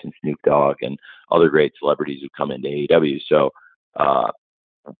 Mike Tyson, Snoop Dogg, and other great celebrities who come into AEW. So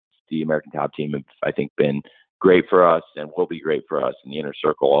the American Top Team have, I think, been great for us and will be great for us. And the Inner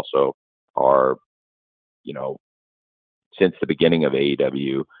Circle also are, since the beginning of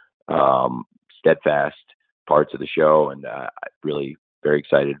AEW, steadfast parts of the show, and really very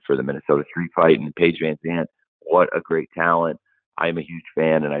excited for the Minnesota Street Fight and Paige Van Zandt. What a great talent. I'm a huge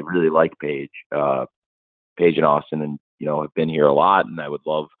fan, and I really like Paige. Paige and Austin, and have been here a lot, and I would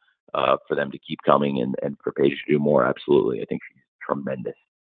love for them to keep coming and for Paige to do more. Absolutely. I think she's tremendous.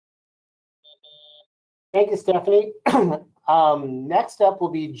 Thank you, Stephanie. Next up will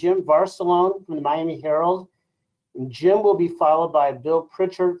be Jim Varsalone from the Miami Herald. And Jim will be followed by Bill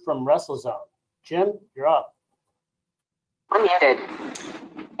Pritchard from WrestleZone. Jim, you're up. Unmuted.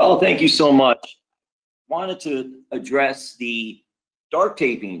 Oh, thank you so much. Wanted to address the dark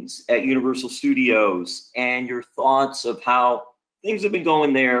tapings at Universal Studios and your thoughts of how things have been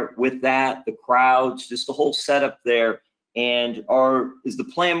going there with that, the crowds, just the whole setup there. And is the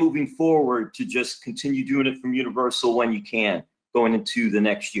plan moving forward to just continue doing it from Universal when you can, going into the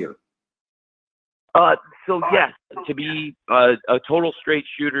next year? So yes, to be a total straight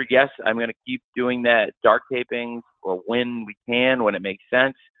shooter, yes, I'm going to keep doing that dark tapings or when we can, when it makes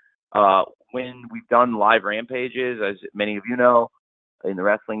sense. When we've done live rampages, as many of you know, in the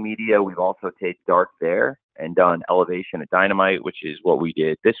wrestling media, we've also taped dark there and done Elevation at Dynamite, which is what we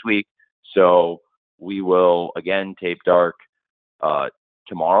did this week. So we will again tape dark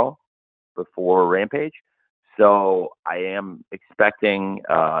tomorrow before Rampage. So I am expecting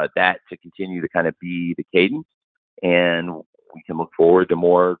that to continue to kind of be the cadence, and we can look forward to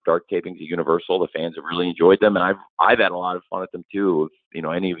more dark tapings at Universal. The fans have really enjoyed them, and I've had a lot of fun at them too. If,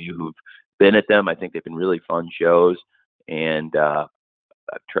 any of you who've been at them, I think they've been really fun shows, and a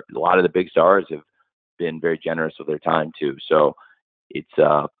lot of the big stars have been very generous with their time too. So it's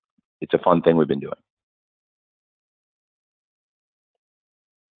a fun thing we've been doing.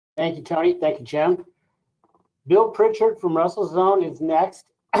 Thank you, Tony. Thank you, Jim. Bill Pritchard from WrestleZone is next,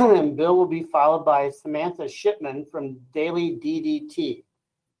 and Bill will be followed by Samantha Shipman from Daily DDT.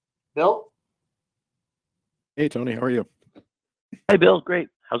 Bill? Hey, Tony, how are you? Hey, Bill. Great.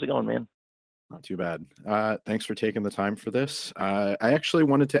 How's it going, man? Not too bad. Thanks for taking the time for this. I actually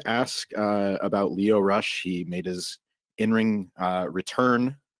wanted to ask about Lio Rush. He made his in-ring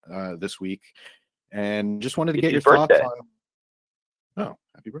return this week, and just wanted to get your thoughts on. Oh,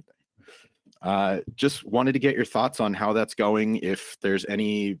 happy birthday! Just wanted to get your thoughts on how that's going. If there's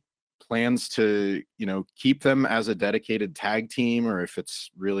any plans to, keep them as a dedicated tag team, or if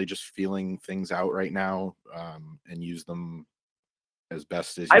it's really just feeling things out right now and use them as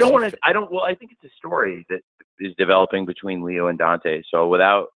best as. I think it's a story that is developing between Lio and Dante. So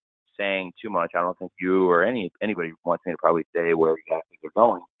without saying too much, I don't think you or anybody wants me to probably say where exactly they're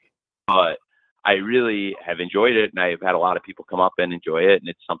going. But I really have enjoyed it, and I've had a lot of people come up and enjoy it, and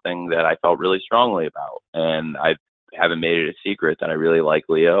it's something that I felt really strongly about. And I haven't made it a secret that I really like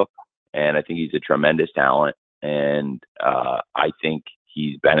Lio, and I think he's a tremendous talent, and I think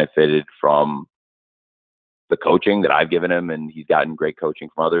he's benefited from the coaching that I've given him, and he's gotten great coaching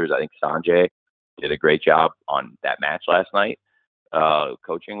from others. I think Sanjay did a great job on that match last night,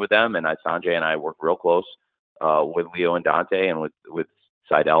 coaching with them, and Sanjay and I worked real close with Lio and Dante and with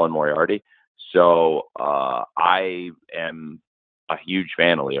Seidel and Moriarty. So I am a huge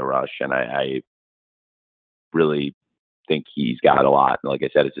fan of Lio Rush, and I really think he's got a lot. And like I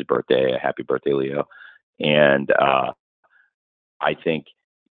said, it's his birthday. Happy birthday, Lio. And I think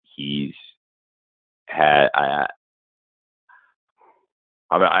he's had.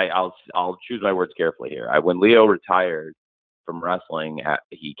 I'll choose my words carefully here. When Lio retired from wrestling,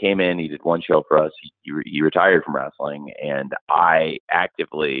 he came in, he did one show for us, he retired from wrestling, and I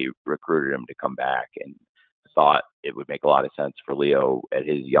actively recruited him to come back and thought it would make a lot of sense for Lio at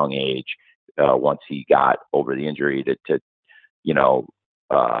his young age, once he got over the injury, to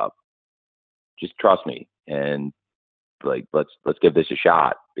just trust me and like let's give this a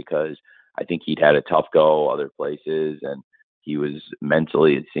shot, because I think he'd had a tough go other places, and he was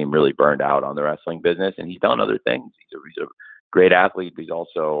mentally, it seemed, really burned out on the wrestling business, and he's done other things. He's a great athlete, but he's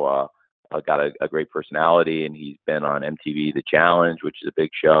also got a great personality, and he's been on MTV The Challenge, which is a big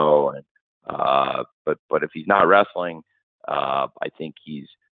show. And but if he's not wrestling, I think he's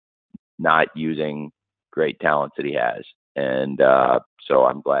not using great talents that he has. And so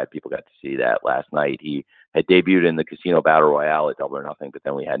I'm glad people got to see that last night. He had debuted in the Casino Battle Royale at Double or Nothing, but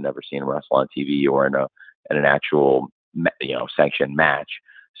then we had never seen him wrestle on TV or in an actual sanctioned match.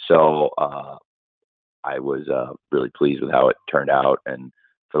 So I was really pleased with how it turned out. And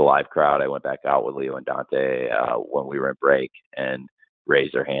for the live crowd, I went back out with Lio and Dante when we were in break and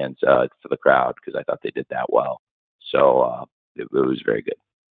raised their hands for the crowd, because I thought they did that well. So it was very good.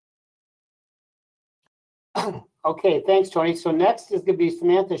 Okay, thanks, Tony. So next is going to be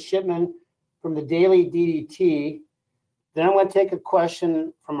Samantha Shipman from the Daily DDT. Then I'm going to take a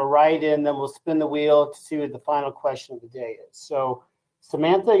question from a write-in, then we'll spin the wheel to see what the final question of the day is. So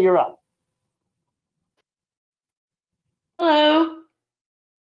Samantha, you're up. Hello.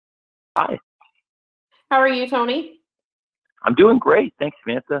 Hi. How are you, Tony? I'm doing great. Thanks,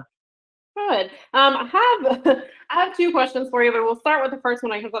 Samantha. Good. I have two questions for you, but we'll start with the first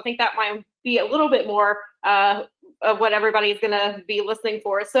one because I think that might be a little bit more of what everybody's going to be listening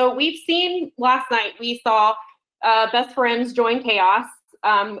for. So we've seen last night, we saw Best Friends join Chaos.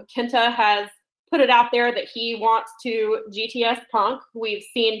 Kenta has put it out there that he wants to GTS Punk. We've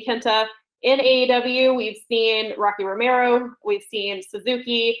seen Kenta in AEW. We've seen Rocky Romero. We've seen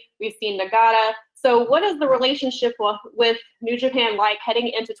Suzuki. We've seen Nagata. So what is the relationship with New Japan like heading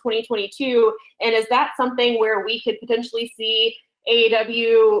into 2022? And is that something where we could potentially see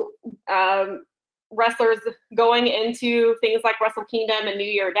AEW wrestlers going into things like Wrestle Kingdom and New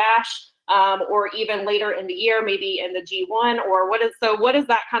Year Dash, or even later in the year, maybe in the G1? Or what is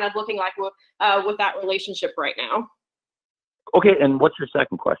that kind of looking like with that relationship right now? Okay, and what's your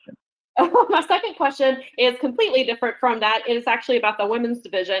second question? My second question is completely different from that. It is actually about the women's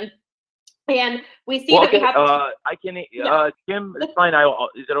division. And we see that we have. I can. Jim, it's fine.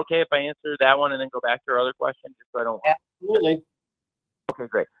 Is it okay if I answer that one and then go back to our other question, just so I don't? Absolutely. Okay,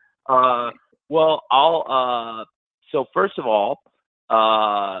 great. Well, I'll. So first of all,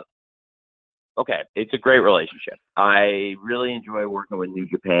 okay, it's a great relationship. I really enjoy working with New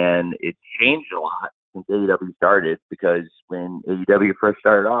Japan. It's changed a lot since AEW started, because when AEW first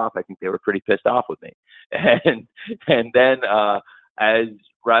started off, I think they were pretty pissed off with me, and then as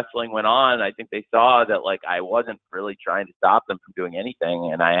wrestling went on, I think they saw that like I wasn't really trying to stop them from doing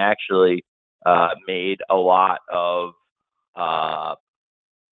anything, and I actually made a lot of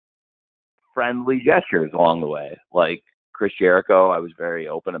friendly gestures along the way. Like Chris Jericho, I was very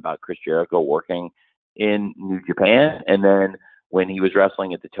open about Chris Jericho working in New Japan, and then when he was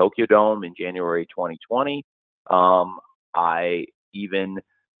wrestling at the Tokyo Dome in January 2020, I even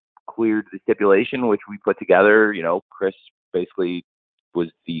cleared the stipulation which we put together. You know, Chris basically was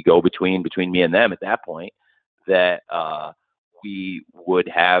the go-between between me and them at that point, that we would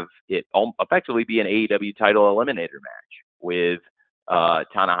have it effectively be an AEW title eliminator match with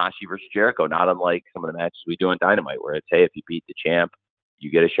Tanahashi versus Jericho, not unlike some of the matches we do in Dynamite, where it's, hey, if you beat the champ, you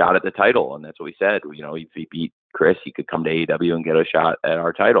get a shot at the title. And that's what we said. You know, if he beat Chris, he could come to AEW and get a shot at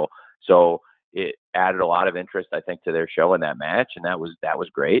our title. So it added a lot of interest, I think, to their show in that match, and that was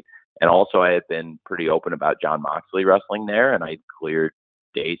great. And also, I had been pretty open about Jon Moxley wrestling there, and I cleared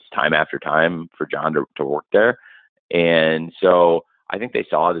dates time after time for John to work there. And so I think they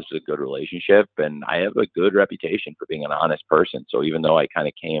saw this was a good relationship, and I have a good reputation for being an honest person. So even though I kind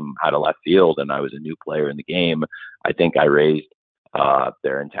of came out of left field and I was a new player in the game, I think I raised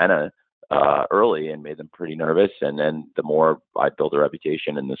their antenna early and made them pretty nervous. And then the more I built a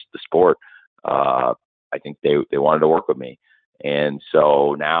reputation in the sport, I think they wanted to work with me. And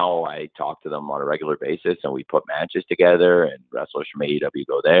so now I talk to them on a regular basis, and we put matches together, and wrestlers from AEW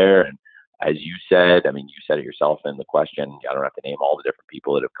go there. And as you said, I mean, you said it yourself in the question, I don't have to name all the different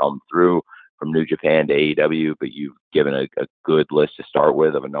people that have come through from New Japan to AEW, but you've given a good list to start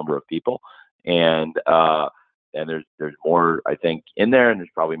with of a number of people. And there's more, I think, in there, and there's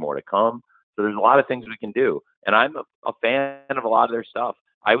probably more to come. So there's a lot of things we can do. And I'm a fan of a lot of their stuff.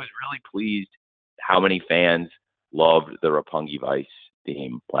 I was really pleased how many fans loved the Roppongi Vice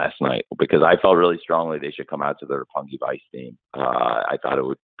theme last night, because I felt really strongly they should come out to the Roppongi Vice theme. I thought it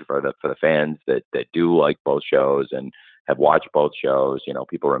would, for the fans that do like both shows and have watched both shows, you know,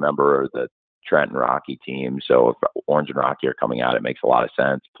 people remember the Trent and Rocky team. So if Orange and Rocky are coming out, it makes a lot of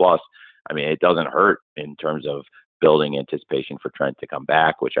sense. Plus, I mean, it doesn't hurt in terms of building anticipation for Trent to come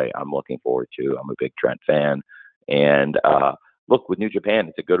back, which I'm looking forward to. I'm a big Trent fan. And look, with New Japan,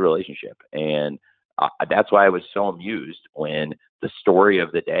 it's a good relationship. And that's why I was so amused when the story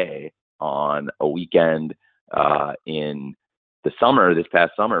of the day on a weekend in the summer, this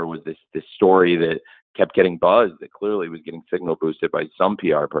past summer, was this story that kept getting buzzed, that clearly was getting signal boosted by some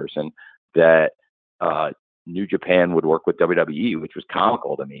PR person, that New Japan would work with WWE, which was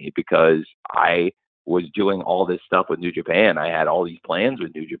comical to me, because I was doing all this stuff with New Japan. I had all these plans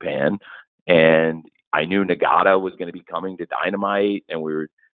with New Japan, and I knew Nagata was going to be coming to Dynamite, and we were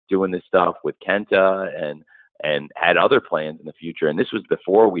doing this stuff with Kenta and had other plans in the future. And this was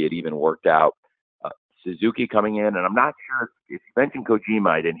before we had even worked out Suzuki coming in. And I'm not sure if you mentioned Kojima,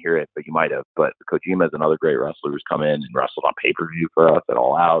 I didn't hear it, but you might have. But Kojima is another great wrestler who's come in and wrestled on pay-per-view for us at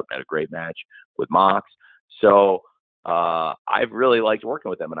All Out, had a great match with Mox. So I've really liked working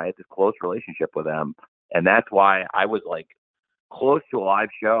with them, and I had this close relationship with them. And that's why I was like close to a live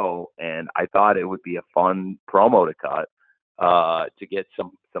show, and I thought it would be a fun promo to cut to get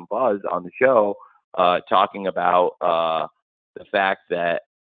some buzz on the show, talking about the fact that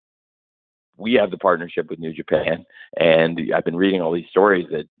we have the partnership with New Japan, and I've been reading all these stories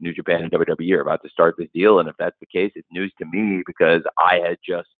that New Japan and WWE are about to start this deal. And if that's the case, it's news to me because I had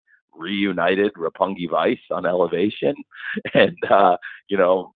just reunited Roppongi Vice on Elevation, and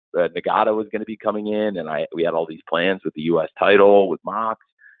Nagata was going to be coming in, and we had all these plans with the U.S. title with Mox,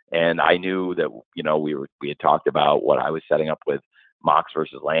 and I knew that we had talked about what I was setting up with Mox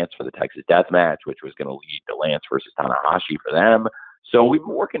versus Lance for the Texas Death Match, which was going to lead to Lance versus Tanahashi for them. So we've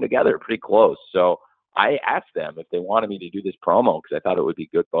been working together pretty close. So I asked them if they wanted me to do this promo because I thought it would be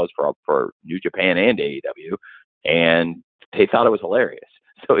good buzz for New Japan and AEW, and they thought it was hilarious.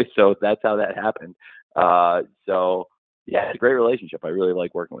 So that's how that happened. So yeah, it's a great relationship. I really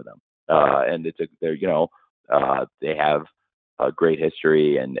like working with them, and they have a great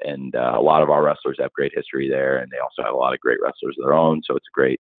history, and a lot of our wrestlers have great history there, and they also have a lot of great wrestlers of their own. So it's a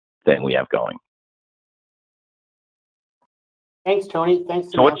great thing we have going. Thanks, Tony. Thanks,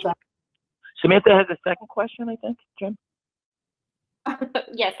 Samantha. Samantha has a second question, I think, Jim.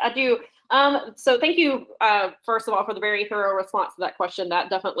 Yes, I do. So thank you, first of all, for the very thorough response to that question. That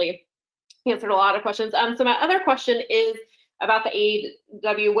definitely answered a lot of questions. So my other question is about the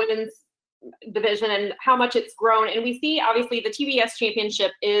AEW women's division and how much it's grown. And we see, obviously, the TBS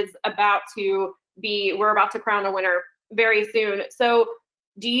championship is we're about to crown a winner very soon. So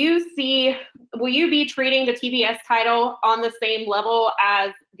will you be treating the TBS title on the same level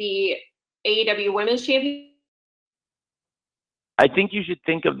as the AEW women's championship? I think you should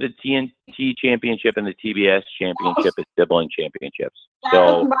think of the TNT championship and the TBS championship as sibling championships.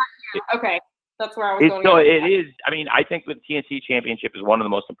 Okay, that's where I was going. So it is. I mean, I think the TNT championship is one of the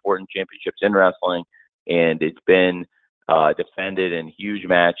most important championships in wrestling, and it's been defended in huge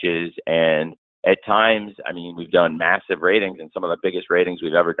matches. And at times, I mean, we've done massive ratings, and some of the biggest ratings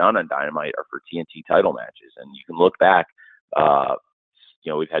we've ever done on Dynamite are for TNT title matches. And you can look back.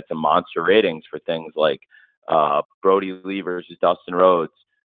 We've had some monster ratings for things like Brody Lee versus Dustin Rhodes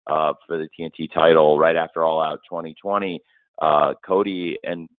for the TNT title right after All Out 2020. Cody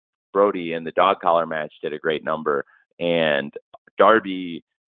and Brody in the dog collar match did a great number, and Darby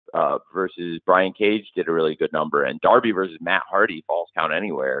versus Brian Cage did a really good number, and Darby versus Matt Hardy, Falls Count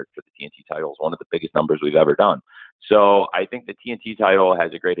Anywhere for the TNT title is one of the biggest numbers we've ever done. So I think the TNT title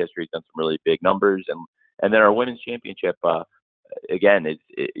has a great history, done some really big numbers, and then our women's championship. Again,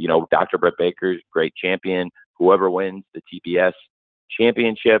 Dr. Britt Baker's great champion. Whoever wins the TBS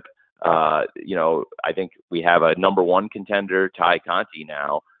championship, I think we have a number one contender, Ty Conti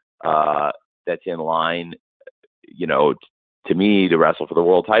now, that's in line, to me, to wrestle for the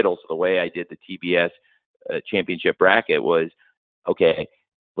world title. So the way I did the TBS championship bracket was, okay,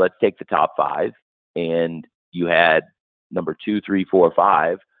 let's take the top five, and you had number 2, 3, 4,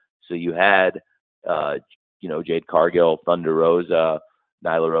 5. So you had Jade Cargill, Thunder Rosa,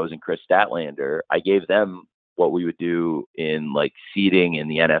 Nyla Rose, and Chris Statlander. I gave them what we would do in like seeding in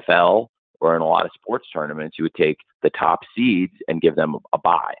the NFL or in a lot of sports tournaments. You would take the top seeds and give them a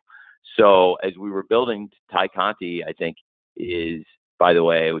bye. So as we were building, Ty Conti, I think, is, by the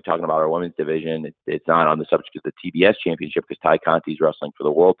way, we're talking about our women's division. It's not on the subject of the TBS championship because Ty Conti's wrestling for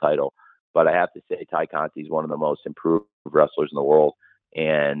the world title. But I have to say, Ty Conti is one of the most improved wrestlers in the world.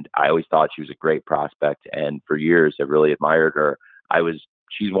 And I always thought she was a great prospect. And for years, I really admired her.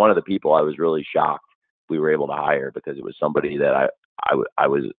 She's one of the people I was really shocked we were able to hire, because it was somebody that I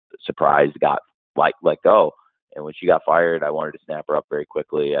was surprised got let go. And when she got fired, I wanted to snap her up very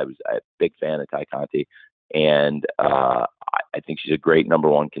quickly. I'm a big fan of Ty Conti. And I think she's a great number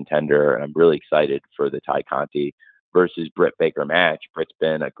one contender. And I'm really excited for the Ty Conti versus Britt Baker match. Britt's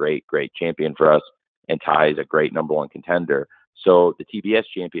been a great, great champion for us, and Ty is a great number one contender. So the TBS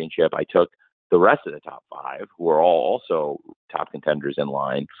championship, I took the rest of the top five, who are all also top contenders in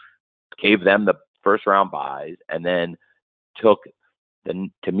line, gave them the first round buys, and then took the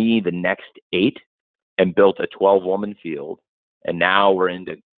next 8 and built a 12-woman field. And now we're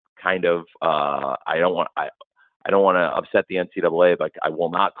into kind of I don't want to upset the NCAA, but I will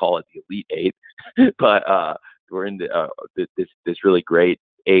not call it the Elite 8, but we're into this really great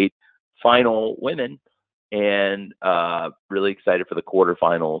 8 final women. And really excited for the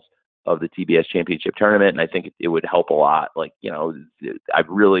quarterfinals of the TBS championship tournament. And I think it would help a lot. I'm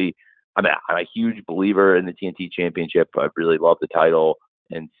a huge believer in the TNT championship. I really love the title.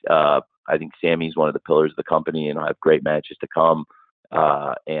 And I think Sammy's one of the pillars of the company, and I'll have great matches to come.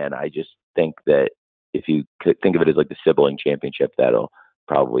 And I just think that if you could think of it as like the sibling championship, it'll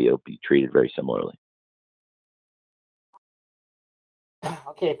be treated very similarly.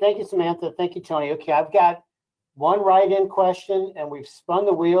 Okay, thank you, Samantha. Thank you, Tony. Okay, I've got one write-in question, and we've spun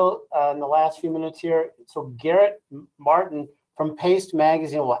the wheel in the last few minutes here. So Garrett Martin from Paste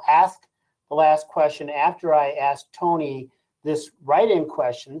Magazine will ask the last question after I ask Tony this write-in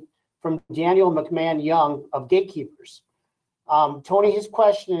question from Daniel McMahon Young of Gatekeepers. Tony, his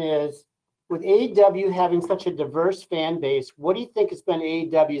question is, with AEW having such a diverse fan base, what do you think has been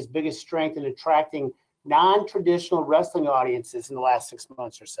AEW's biggest strength in attracting non-traditional wrestling audiences in the last 6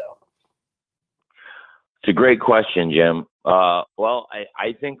 months or so? It's a great question, Jim. Well,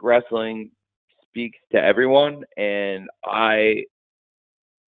 I think wrestling speaks to everyone, and I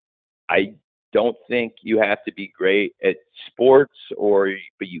don't think you have to be great at sports,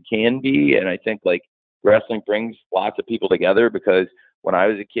 but you can be. And I think like wrestling brings lots of people together, because when I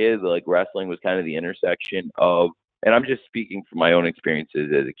was a kid, like wrestling was kind of the intersection of, and I'm just speaking from my own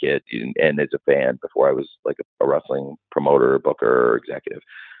experiences as a kid and as a fan before I was like a wrestling promoter, booker, or executive.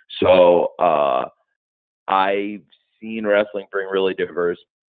 So I've seen wrestling bring really diverse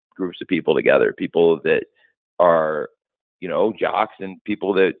groups of people together, people that are, you know, jocks and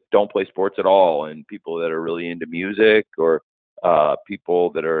people that don't play sports at all, and people that are really into music, or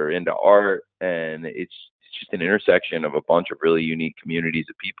people that are into art. And it's just an intersection of a bunch of really unique communities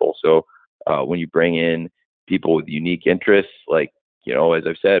of people. So when you bring in people with unique interests, like, you know, as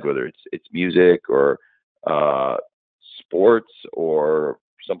I've said, whether it's music or sports or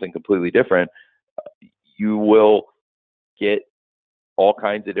something completely different, you will get all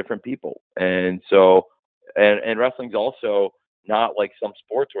kinds of different people. And so, and wrestling's also not like some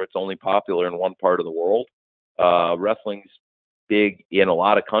sports where it's only popular in one part of the world. Wrestling's big in a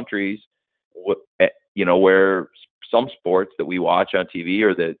lot of countries, you know, where some sports that we watch on TV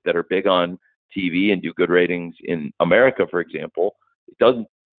or that are big on TV and do good ratings in America, for example,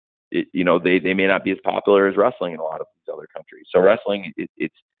 you know, they may not be as popular as wrestling in a lot of these other countries. So wrestling,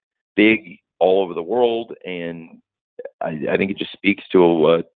 it's big all over the world, and I think it just speaks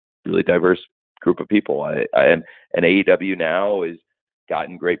to a really diverse group of people. And AEW now has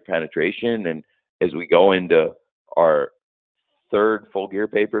gotten great penetration, and as we go into our third Full Gear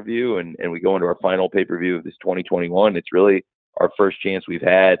pay-per-view and we go into our final pay-per-view of this 2021, it's really our first chance we've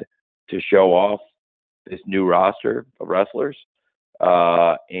had to show off this new roster of wrestlers.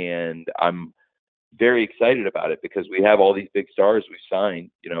 And I'm very excited about it, because we have all these big stars we've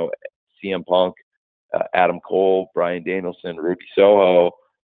signed, you know, CM Punk, Adam Cole, Bryan Danielson, Ruby Soho,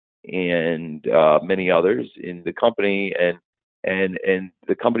 and many others in the company, and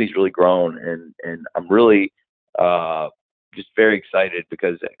the company's really grown, and I'm really just very excited,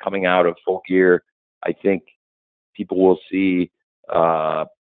 because coming out of Full Gear, I think people will see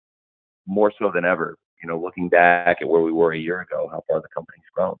more so than ever, you know, looking back at where we were a year ago, how far the company's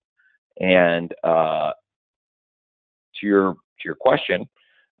grown. And to your question,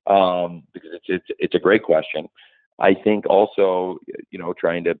 because it's a great question. I think also, you know,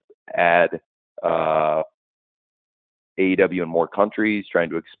 trying to add AEW in more countries, trying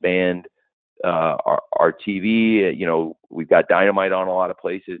to expand our TV. You know, we've got Dynamite on a lot of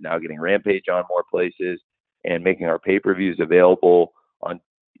places now, getting Rampage on more places, and making our pay-per-views available on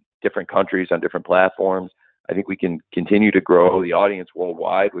different countries, on different platforms. I think we can continue to grow the audience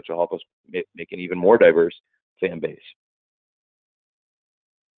worldwide, which will help us make an even more diverse fan base.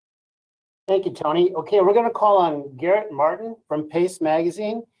 Thank you, Tony. Okay, we're going to call on Garrett Martin from Paste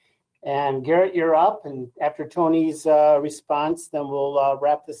Magazine. And Garrett, you're up. And after Tony's response, then we'll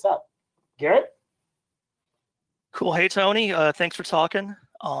wrap this up. Garrett? Cool. Hey, Tony. Thanks for talking.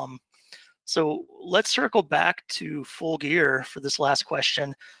 So let's circle back to Full Gear for this last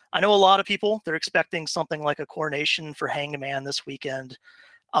question. I know a lot of people, they're expecting something like a coronation for Hangman this weekend.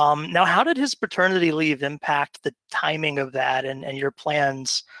 Now, how did his paternity leave impact the timing of that and your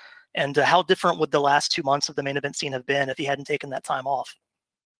plans? And how different would the last 2 months of the main event scene have been if he hadn't taken that time off?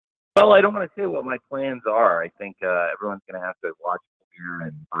 Well, I don't want to say what my plans are. I think everyone's going to have to watch here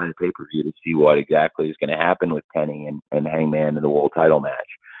and buy the pay-per-view to see what exactly is going to happen with Kenny and Hangman in the world title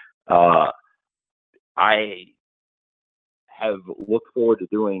match. I have looked forward to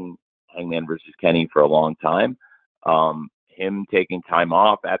doing Hangman versus Kenny for a long time. Him taking time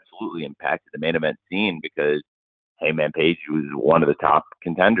off absolutely impacted the main event scene, because Hangman Page was one of the top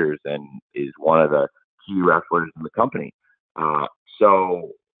contenders and is one of the key wrestlers in the company. So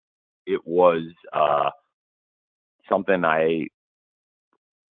it was something I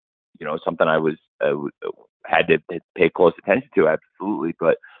was had to pay close attention to, absolutely.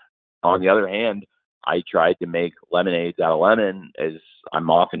 But on the other hand, I tried to make lemonades out of lemon, as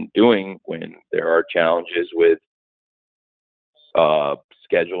I'm often doing when there are challenges with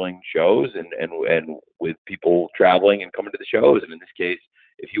scheduling shows and with people traveling and coming to the shows. And in this case,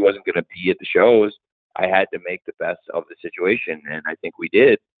 if he wasn't going to be at the shows, I had to make the best of the situation, and I think we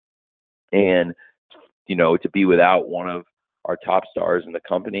did. And, you know, to be without one of our top stars in the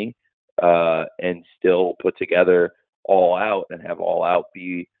company and still put together All Out and have All Out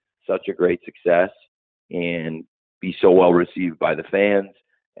be such a great success and be so well received by the fans,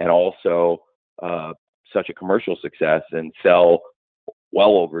 and also such a commercial success and sell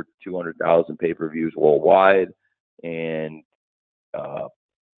well over 200,000 pay-per-views worldwide. And that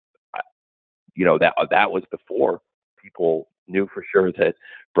was before people knew for sure that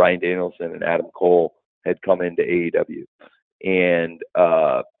Bryan Danielson and Adam Cole had come into AEW. And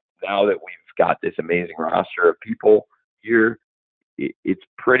now that we've got this amazing roster of people here, it's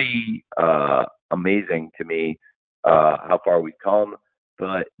pretty amazing to me how far we've come.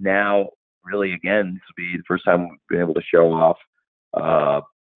 But now, really, again, this will be the first time we've been able to show off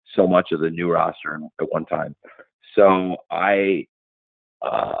so much of the new roster at one time. So I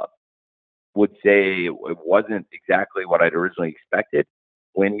would say it wasn't exactly what I'd originally expected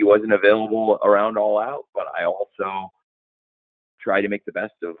when he wasn't available around All Out, but I also try to make the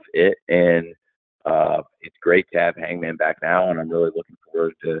best of it. And it's great to have Hangman back now, and I'm really looking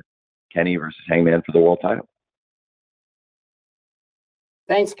forward to Kenny versus Hangman for the world title.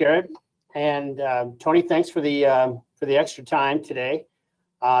 Thanks, Garrett. And Tony, thanks for the extra time today.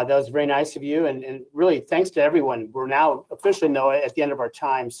 That was very nice of you. And really, thanks to everyone. We're now officially at the end of our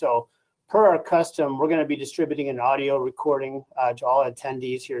time. So per our custom, we're going to be distributing an audio recording to all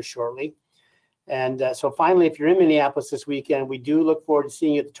attendees here shortly. And so finally, if you're in Minneapolis this weekend, we do look forward to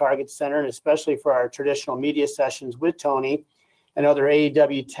seeing you at the Target Center, and especially for our traditional media sessions with Tony and other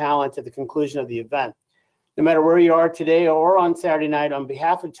AEW talent at the conclusion of the event. No matter where you are today or on Saturday night, on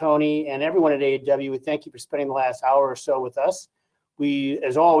behalf of Tony and everyone at AEW, we thank you for spending the last hour or so with us. We,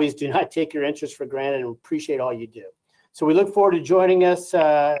 as always, do not take your interest for granted and appreciate all you do. So we look forward to joining us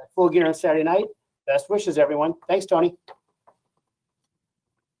Full Gear on Saturday night. Best wishes, everyone. Thanks, Tony.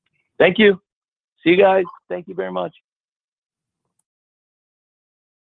 Thank you. See you guys. Thank you very much.